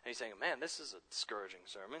 And he's saying, man, this is a discouraging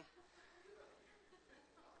sermon.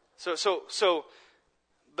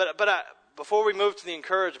 But before we move to the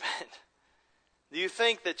encouragement, do you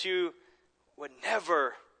think that you would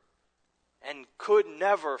never and could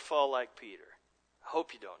never fall like Peter? I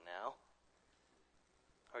hope you don't now.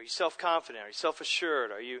 Are you self-confident? Are you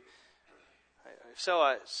self-assured? If so,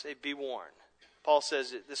 I say be warned. Paul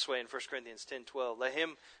says it this way in 1 Corinthians 10:12. Let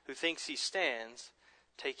him who thinks he stands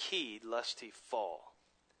take heed lest he fall.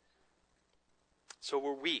 So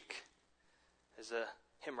we're weak. As the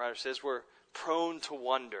hymn writer says, we're prone to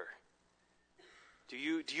wonder. Do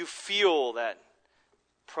you feel that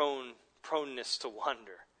proneness to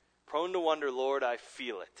wonder? Prone to wonder, Lord, I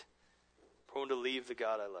feel it. Prone to leave the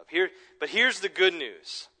God I love. But here's the good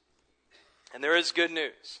news. And there is good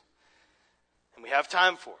news. And we have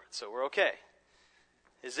time for it, so we're okay.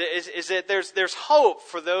 Is that there's hope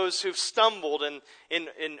for those who've stumbled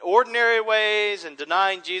in ordinary ways and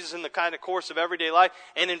denying Jesus in the kind of course of everyday life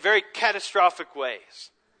and in very catastrophic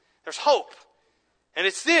ways. There's hope. And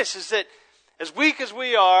it's this, is that as weak as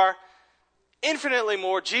we are, infinitely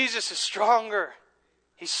more, Jesus is stronger.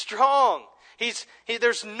 He's strong.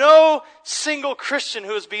 There's no single Christian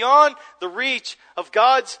who is beyond the reach of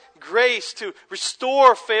God's grace to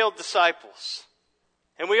restore failed disciples.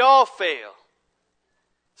 And we all fail.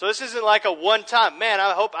 So this isn't like a one-time, man,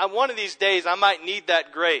 I hope one of these days I might need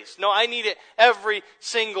that grace. No, I need it every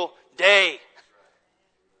single day.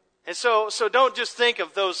 And so don't just think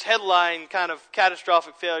of those headline kind of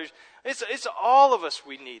catastrophic failures. It's all of us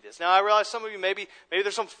we need this. Now I realize some of you maybe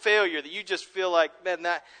there's some failure that you just feel like, man,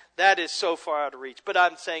 that is so far out of reach. But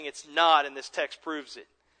I'm saying it's not, and this text proves it.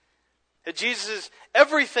 That Jesus is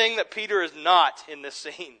everything that Peter is not in this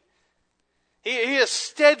scene. He is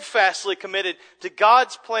steadfastly committed to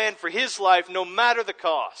God's plan for his life no matter the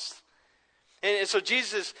cost. And so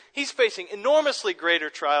Jesus, he's facing enormously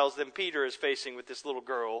greater trials than Peter is facing with this little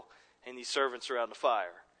girl and these servants around the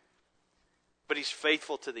fire. But he's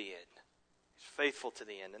faithful to the end. He's faithful to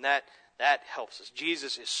the end. And that helps us.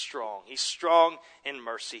 Jesus is strong. He's strong in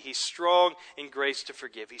mercy. He's strong in grace to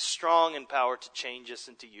forgive. He's strong in power to change us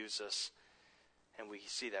and to use us. And we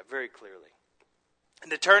see that very clearly.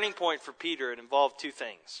 And the turning point for Peter, it involved two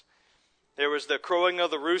things. There was the crowing of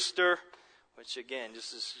the rooster, which again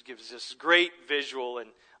just gives us great visual and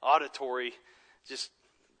auditory just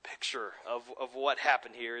picture of what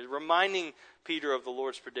happened here, reminding Peter of the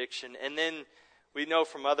Lord's prediction. And then we know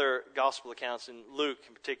from other gospel accounts, in Luke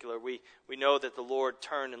in particular, we know that the Lord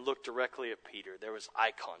turned and looked directly at Peter. There was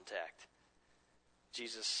eye contact.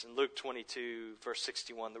 Jesus, in Luke 22, verse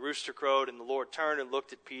 61, the rooster crowed and the Lord turned and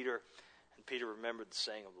looked at Peter, and Peter remembered the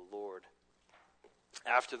saying of the Lord.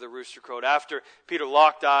 After the rooster crowed, after Peter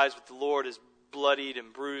locked eyes with the Lord, his bloodied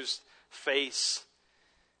and bruised face,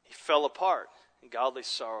 he fell apart in godly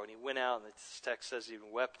sorrow, and he went out, and this text says he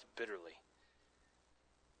wept bitterly.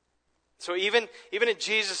 So even in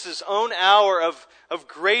Jesus' own hour of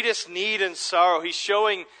greatest need and sorrow, he's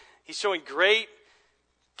showing great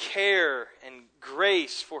care and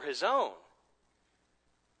grace for his own.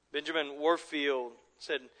 Benjamin Warfield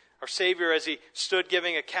said, our Savior, as he stood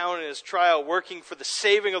giving account in his trial, working for the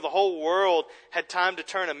saving of the whole world, had time to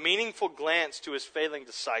turn a meaningful glance to his failing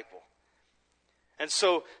disciple. And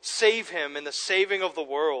so save him in the saving of the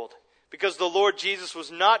world, because the Lord Jesus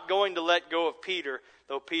was not going to let go of Peter,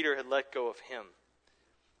 though Peter had let go of him.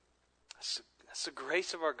 That's the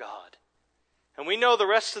grace of our God. And we know the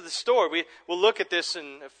rest of the story. We'll look at this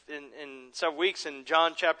in several weeks in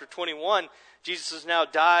John chapter 21. Jesus has now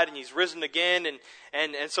died and he's risen again.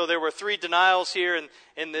 And so there were 3 denials here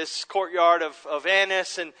in this courtyard of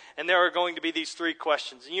Annas. And there are going to be these 3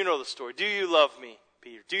 questions. And you know the story. Do you love me,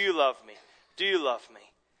 Peter? Do you love me? Do you love me?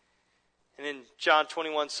 And in John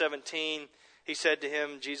 21:17,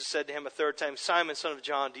 Jesus said to him a 3rd time, Simon, son of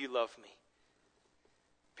John, do you love me?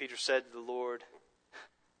 Peter said to the Lord,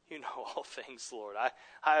 you know all things, Lord.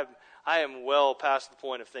 I am well past the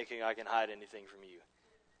point of thinking I can hide anything from you.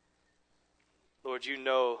 Lord, you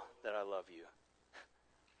know that I love you.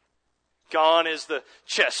 Gone is the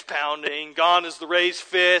chest pounding. Gone is the raised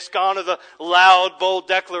fist. Gone are the loud, bold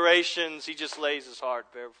declarations. He just lays his heart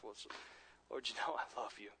bare before us. Lord, you know I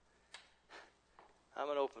love you. I'm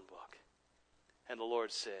an open book. And the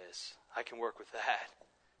Lord says, I can work with that.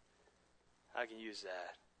 I can use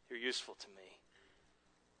that. You're useful to me.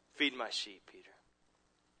 Feed my sheep, Peter.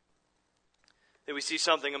 Then we see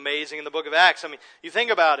something amazing in the book of Acts. I mean, you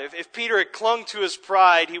think about it. If Peter had clung to his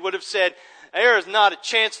pride, he would have said, there is not a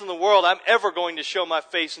chance in the world I'm ever going to show my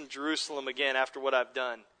face in Jerusalem again after what I've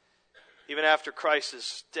done. Even after Christ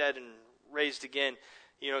is dead and raised again.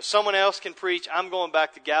 You know, someone else can preach. I'm going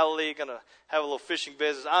back to Galilee, going to have a little fishing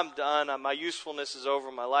business. I'm done. My usefulness is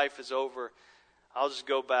over. My life is over. I'll just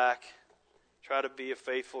go back, try to be a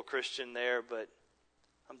faithful Christian there, but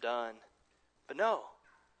I'm done. But no.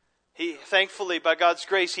 He, thankfully, by God's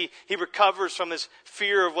grace, he recovers from his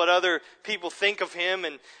fear of what other people think of him,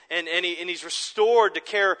 and he's restored to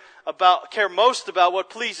care most about what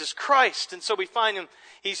pleases Christ. And so we find him,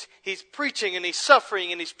 he's preaching and he's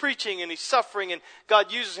suffering and he's preaching and he's suffering, and God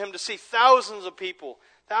uses him to see thousands of people,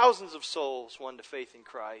 thousands of souls won to faith in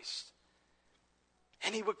Christ.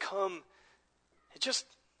 And he would come in just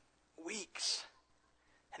weeks,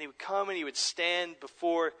 and he would come and he would stand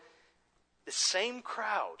before the same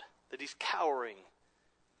crowd that he's cowering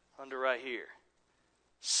under right here.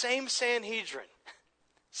 Same Sanhedrin,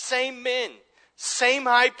 same men, same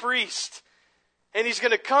high priest. And he's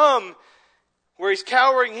going to come where he's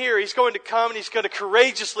cowering here. He's going to come and he's going to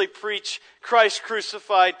courageously preach Christ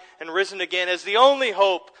crucified and risen again as the only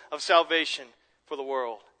hope of salvation for the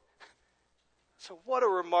world. So what a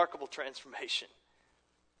remarkable transformation.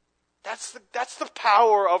 That's the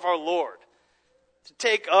power of our Lord. To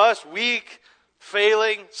take us, weak,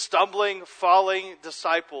 failing, stumbling, falling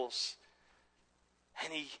disciples,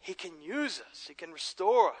 and He can use us. He can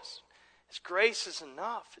restore us. His grace is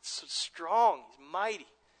enough. It's so strong. He's mighty.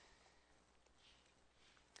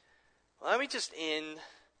 Well, let me just end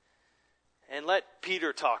and let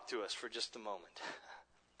Peter talk to us for just a moment.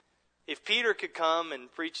 If Peter could come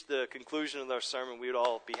and preach the conclusion of our sermon, we would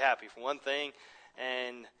all be happy for one thing.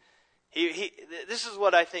 And this is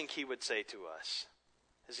what I think he would say to us.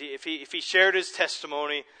 If he shared his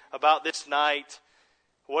testimony about this night,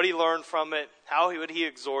 what he learned from it, how would he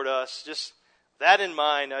exhort us, just that in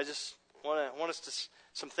mind, I just want us to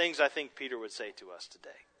some things I think Peter would say to us today.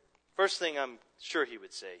 First thing I'm sure he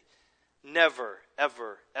would say, never,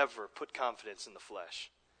 ever, ever put confidence in the flesh.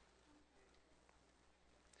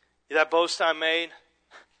 That boast I made,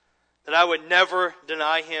 that I would never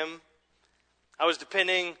deny him, I was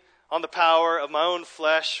depending on the power of my own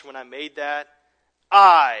flesh when I made that.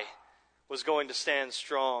 I was going to stand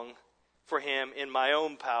strong for him in my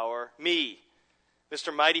own power. Me,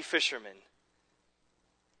 Mr. Mighty Fisherman.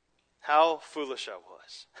 How foolish I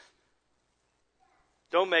was.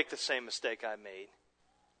 Don't make the same mistake I made.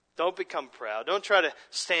 Don't become proud. Don't try to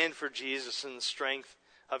stand for Jesus in the strength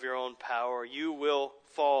of your own power. You will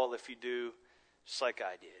fall if you do, just like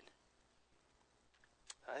I did.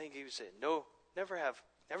 I think he would say, no, never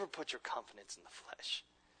put your confidence in the flesh.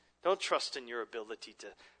 Don't trust in your ability to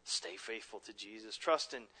stay faithful to Jesus.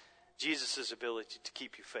 Trust in Jesus' ability to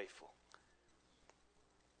keep you faithful.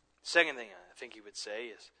 Second thing I think he would say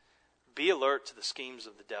is, be alert to the schemes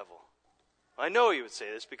of the devil. I know he would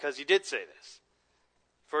say this because he did say this.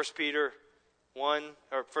 1 Peter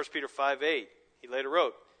 5:8, he later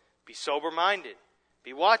wrote, be sober-minded,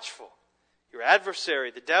 be watchful. Your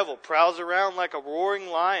adversary, the devil, prowls around like a roaring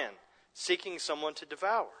lion, seeking someone to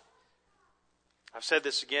devour. I've said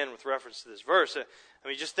this again with reference to this verse. I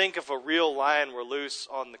mean, just think if a real lion were loose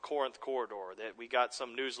on the Corinth corridor, that we got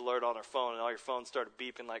some news alert on our phone and all your phones started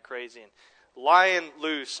beeping like crazy, and lion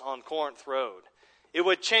loose on Corinth Road. It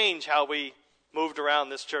would change how we moved around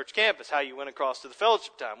this church campus, how you went across to the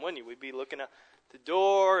fellowship time, wouldn't you? We'd be looking at the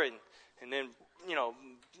door and then,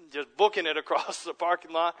 just booking it across the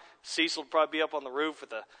parking lot. Cecil would probably be up on the roof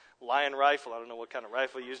with a lion rifle. I don't know what kind of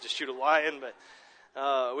rifle he used to shoot a lion, but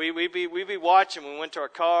we'd be watching when we went to our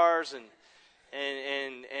cars, and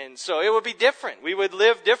And so it would be different. We would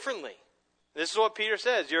live differently. This is what Peter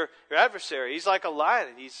says. Your adversary, he's like a lion,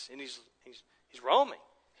 and he's roaming.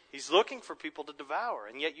 He's looking for people to devour,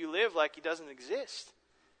 and yet you live like he doesn't exist.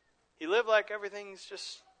 You live like everything's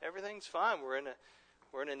fine.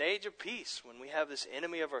 We're in an age of peace when we have this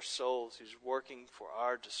enemy of our souls who's working for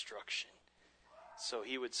our destruction. So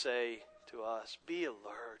he would say to us, be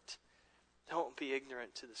alert. Don't be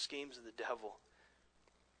ignorant to the schemes of the devil.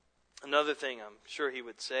 Another thing I'm sure he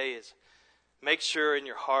would say is, make sure in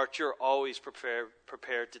your heart you're always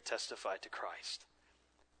prepared to testify to Christ.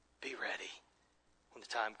 Be ready when the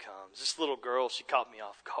time comes. This little girl, she caught me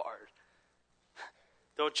off guard.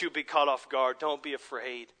 Don't you be caught off guard. Don't be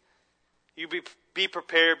afraid. You be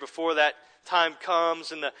prepared before that time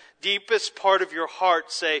comes. In the deepest part of your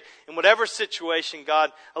heart, say, in whatever situation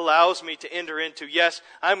God allows me to enter into, yes,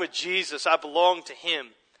 I'm with Jesus. I belong to Him.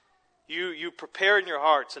 You prepare in your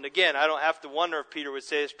hearts. And again, I don't have to wonder if Peter would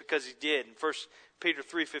say this because he did in 1 Peter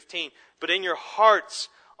 3:15. But in your hearts,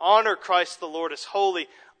 honor Christ the Lord as holy,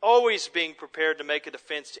 always being prepared to make a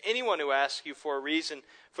defense to anyone who asks you for a reason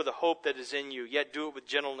for the hope that is in you, yet do it with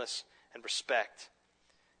gentleness and respect.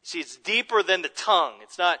 See, it's deeper than the tongue.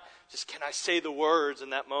 It's not just, can I say the words in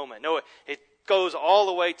that moment? No, it goes all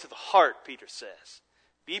the way to the heart, Peter says.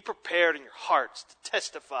 Be prepared in your hearts to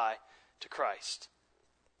testify to Christ.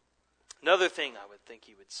 Another thing I would think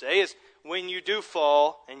he would say is, when you do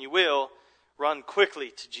fall, and you will, run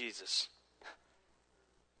quickly to Jesus.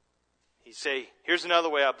 He'd say, here's another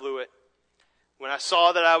way I blew it. When I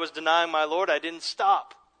saw that I was denying my Lord, I didn't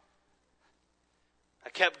stop. I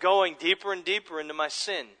kept going deeper and deeper into my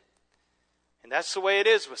sin. And that's the way it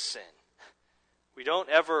is with sin. We don't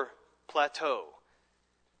ever plateau.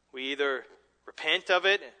 We either repent of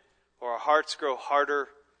it, or our hearts grow harder,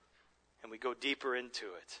 and we go deeper into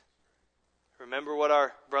it. Remember what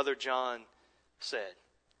our brother John said,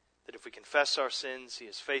 that if we confess our sins, He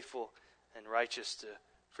is faithful and righteous to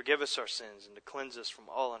forgive us our sins and to cleanse us from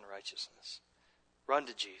all unrighteousness. Run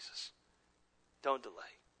to Jesus. Don't delay.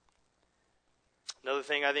 Another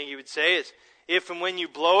thing I think he would say is, if and when you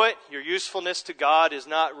blow it, your usefulness to God is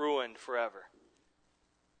not ruined forever.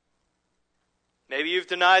 Maybe you've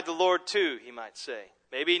denied the Lord too, he might say.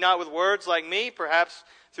 Maybe not with words like me, perhaps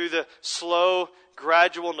through the slow,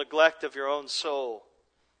 gradual neglect of your own soul.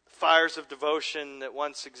 The fires of devotion that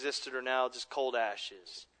once existed are now just cold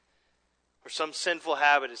ashes. Or some sinful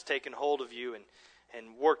habit has taken hold of you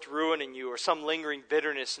and worked ruin in you. Or some lingering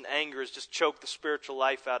bitterness and anger has just choked the spiritual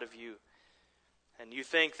life out of you. And you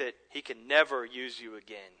think that He can never use you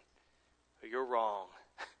again. But you're wrong.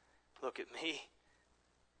 Look at me.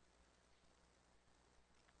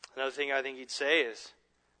 Another thing I think he'd say is,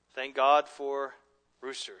 thank God for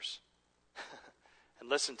roosters. And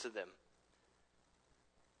listen to them.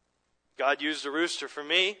 God used a rooster for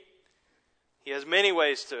me. He has many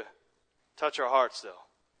ways to touch our hearts, though.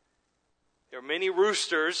 There are many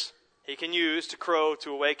roosters He can use to crow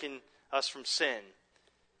to awaken us from sin.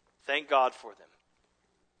 Thank God for them.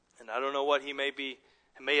 And I don't know what He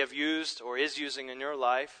may have used or is using in your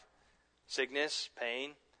life. Sickness,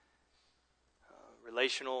 pain,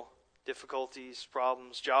 relational difficulties,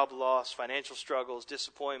 problems, job loss, financial struggles,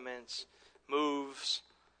 disappointments, moves.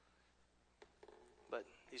 But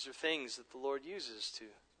these are things that the Lord uses to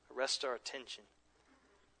arrest our attention.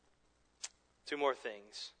 Two more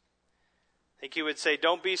things. I think He would say,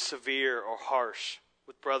 don't be severe or harsh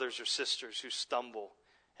with brothers or sisters who stumble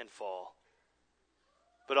and fall.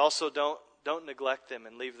 But also don't neglect them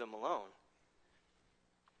and leave them alone.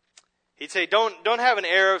 He'd say, don't have an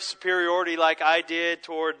air of superiority like I did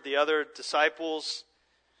toward the other disciples.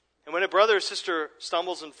 And when a brother or sister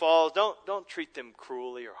stumbles and falls, don't treat them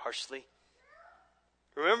cruelly or harshly.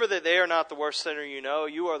 Remember that they are not the worst sinner you know.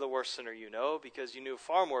 You are the worst sinner you know, because you knew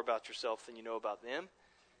far more about yourself than you know about them.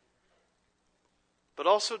 But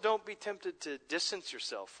also don't be tempted to distance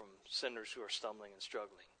yourself from sinners who are stumbling and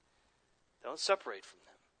struggling. Don't separate from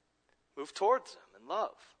them. Move towards them in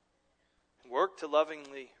love. And work to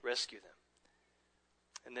lovingly rescue them.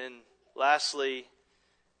 And then lastly,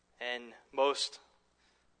 and most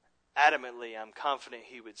adamantly, I'm confident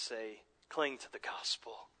he would say, cling to the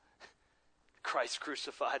gospel. Christ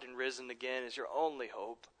crucified and risen again is your only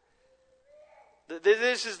hope.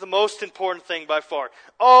 This is the most important thing by far.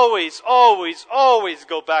 Always, always, always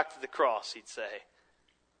go back to the cross, he'd say.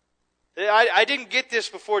 I didn't get this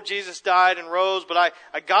before Jesus died and rose, but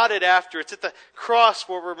I got it after. It's at the cross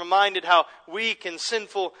where we're reminded how weak and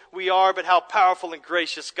sinful we are, but how powerful and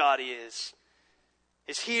gracious God is.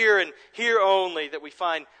 It's here and here only that we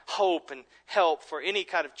find hope and help for any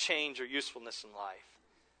kind of change or usefulness in life.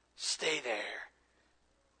 Stay there.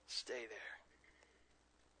 Stay there.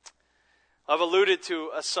 I've alluded to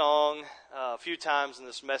a song a few times in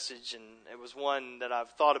this message, and it was one that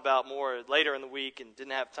I've thought about more later in the week and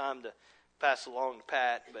didn't have time to pass along to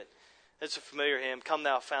Pat, but it's a familiar hymn, Come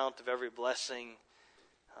Thou Fount of Every Blessing.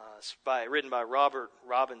 It's written by Robert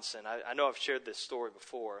Robinson. I know I've shared this story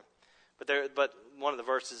before, but one of the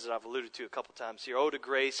verses that I've alluded to a couple times here, Oh, to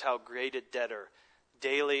grace, how great a debtor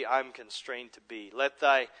daily I'm constrained to be. Let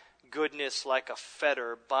thy goodness like a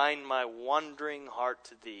fetter bind my wandering heart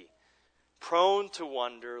to thee. Prone to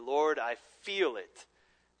wonder, Lord, I feel it.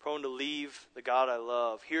 Prone to leave the God I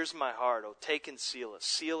love. Here's my heart, oh, take and seal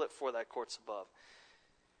it for thy courts above.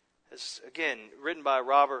 It's, again, written by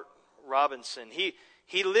Robert Robinson.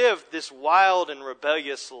 He lived this wild and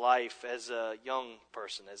rebellious life as a young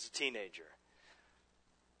person, as a teenager.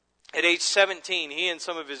 At age 17, he and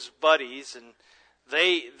some of his buddies, and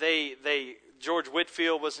George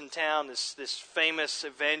Whitefield was in town, this famous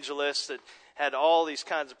evangelist that had all these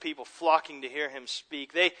kinds of people flocking to hear him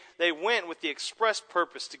speak. They went with the express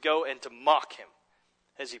purpose to go and to mock him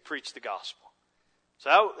as he preached the gospel.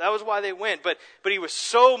 So that was why they went. But he was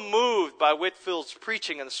so moved by Whitefield's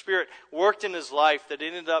preaching, and the Spirit worked in his life, that he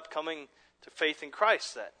ended up coming to faith in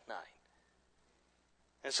Christ that night.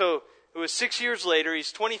 And so it was 6 years later,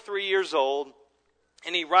 he's 23 years old,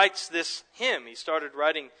 and he writes this hymn. He started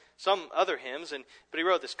writing some other hymns, but he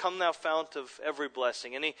wrote this, Come Thou Fount of Every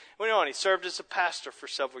Blessing. And he went on. He served as a pastor for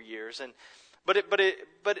several years. But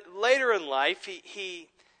later in life, he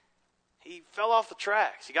fell off the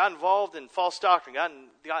tracks. He got involved in false doctrine,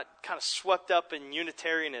 got kind of swept up in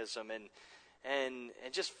Unitarianism, and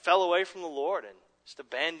just fell away from the Lord and just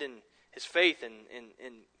abandoned his faith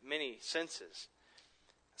in many senses.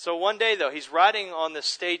 So one day, though, he's riding on this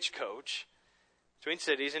stagecoach between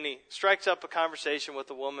cities, and he strikes up a conversation with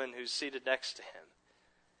a woman who's seated next to him.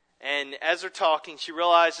 And as they're talking, she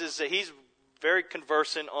realizes that he's very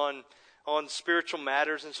conversant on spiritual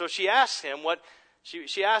matters, and so she asks him what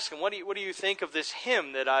do you think of this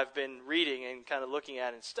hymn that I've been reading and kind of looking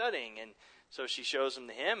at and studying? And so she shows him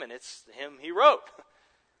the hymn, and it's the hymn he wrote.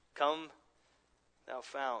 Come, thou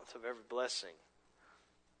fount of every blessing.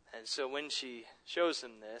 And so when she shows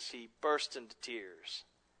him this, he bursts into tears.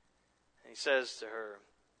 And he says to her,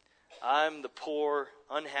 I'm the poor,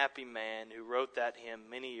 unhappy man who wrote that hymn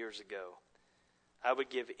many years ago. I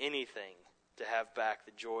would give anything to have back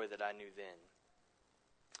the joy that I knew then.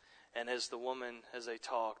 And as they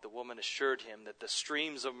talked, the woman assured him that the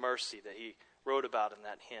streams of mercy that he wrote about in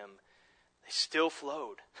that hymn, they still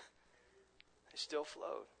flowed. They still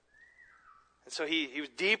flowed. And so he was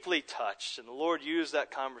deeply touched, and the Lord used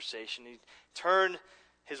that conversation. He turned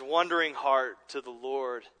his wandering heart to the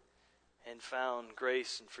Lord and found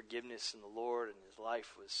grace and forgiveness in the Lord, and his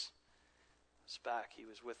life was back. He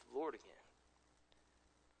was with the Lord again.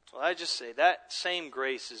 Well, I just say that same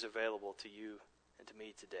grace is available to you and to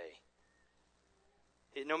me today.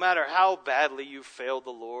 No matter how badly you failed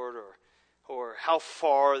the Lord, or how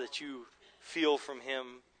far that you feel from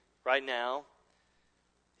Him right now,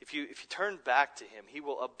 if you turn back to Him, He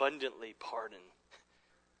will abundantly pardon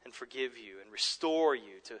and forgive you and restore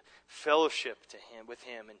you to fellowship with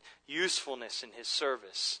Him and usefulness in His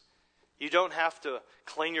service. You don't have to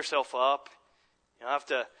clean yourself up. You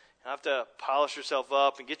don't have to polish yourself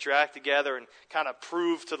up and get your act together and kind of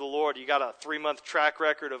prove to the Lord. You got a 3-month track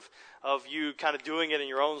record of you kind of doing it in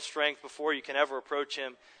your own strength before you can ever approach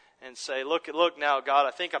Him and say, look now, God,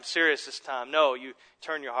 I think I'm serious this time. No, you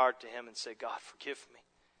turn your heart to Him and say, God, forgive me.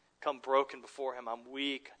 Come broken before Him. I'm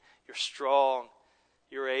weak. You're strong.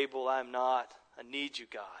 You're able. I'm not. I need you,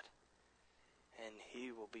 God. And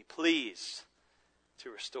He will be pleased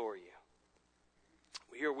to restore you.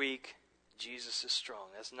 We are weak. Jesus is strong.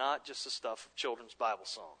 That's not just the stuff of children's Bible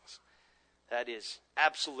songs. That is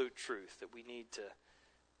absolute truth that we need to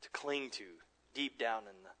cling to deep down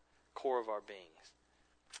in the core of our beings.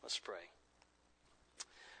 Let's pray.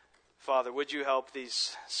 Father, would you help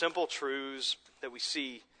these simple truths that we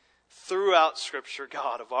see throughout Scripture,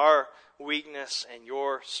 God, of our weakness and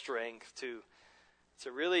your strength to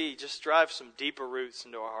really just drive some deeper roots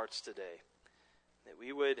into our hearts today. That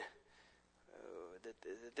we would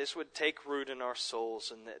that this would take root in our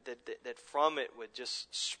souls, and that from it would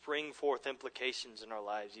just spring forth implications in our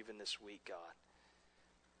lives even this week, God.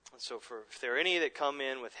 And so if there are any that come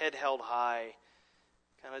in with head held high,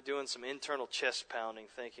 kind of doing some internal chest pounding,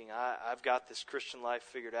 thinking, I've got this Christian life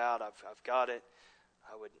figured out, I've got it,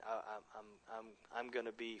 I'm going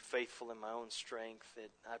to be faithful in my own strength,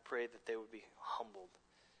 that I pray that they would be humbled,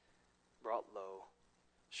 brought low,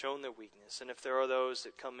 shown their weakness. And if there are those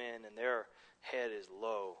that come in and their head is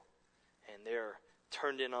low and they're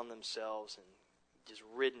turned in on themselves and just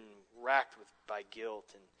racked by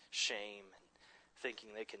guilt and shame, and thinking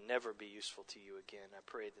they can never be useful to you again. I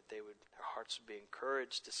pray that their hearts would be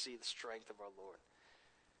encouraged to see the strength of our Lord.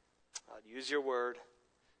 Use your word.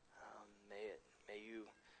 May you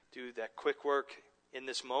do that quick work in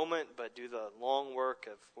this moment, but do the long work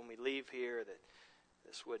of when we leave here, that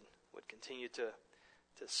this would continue to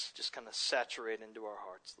just kind of saturate into our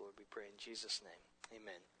hearts. Lord, we pray in Jesus' name.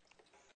 Amen.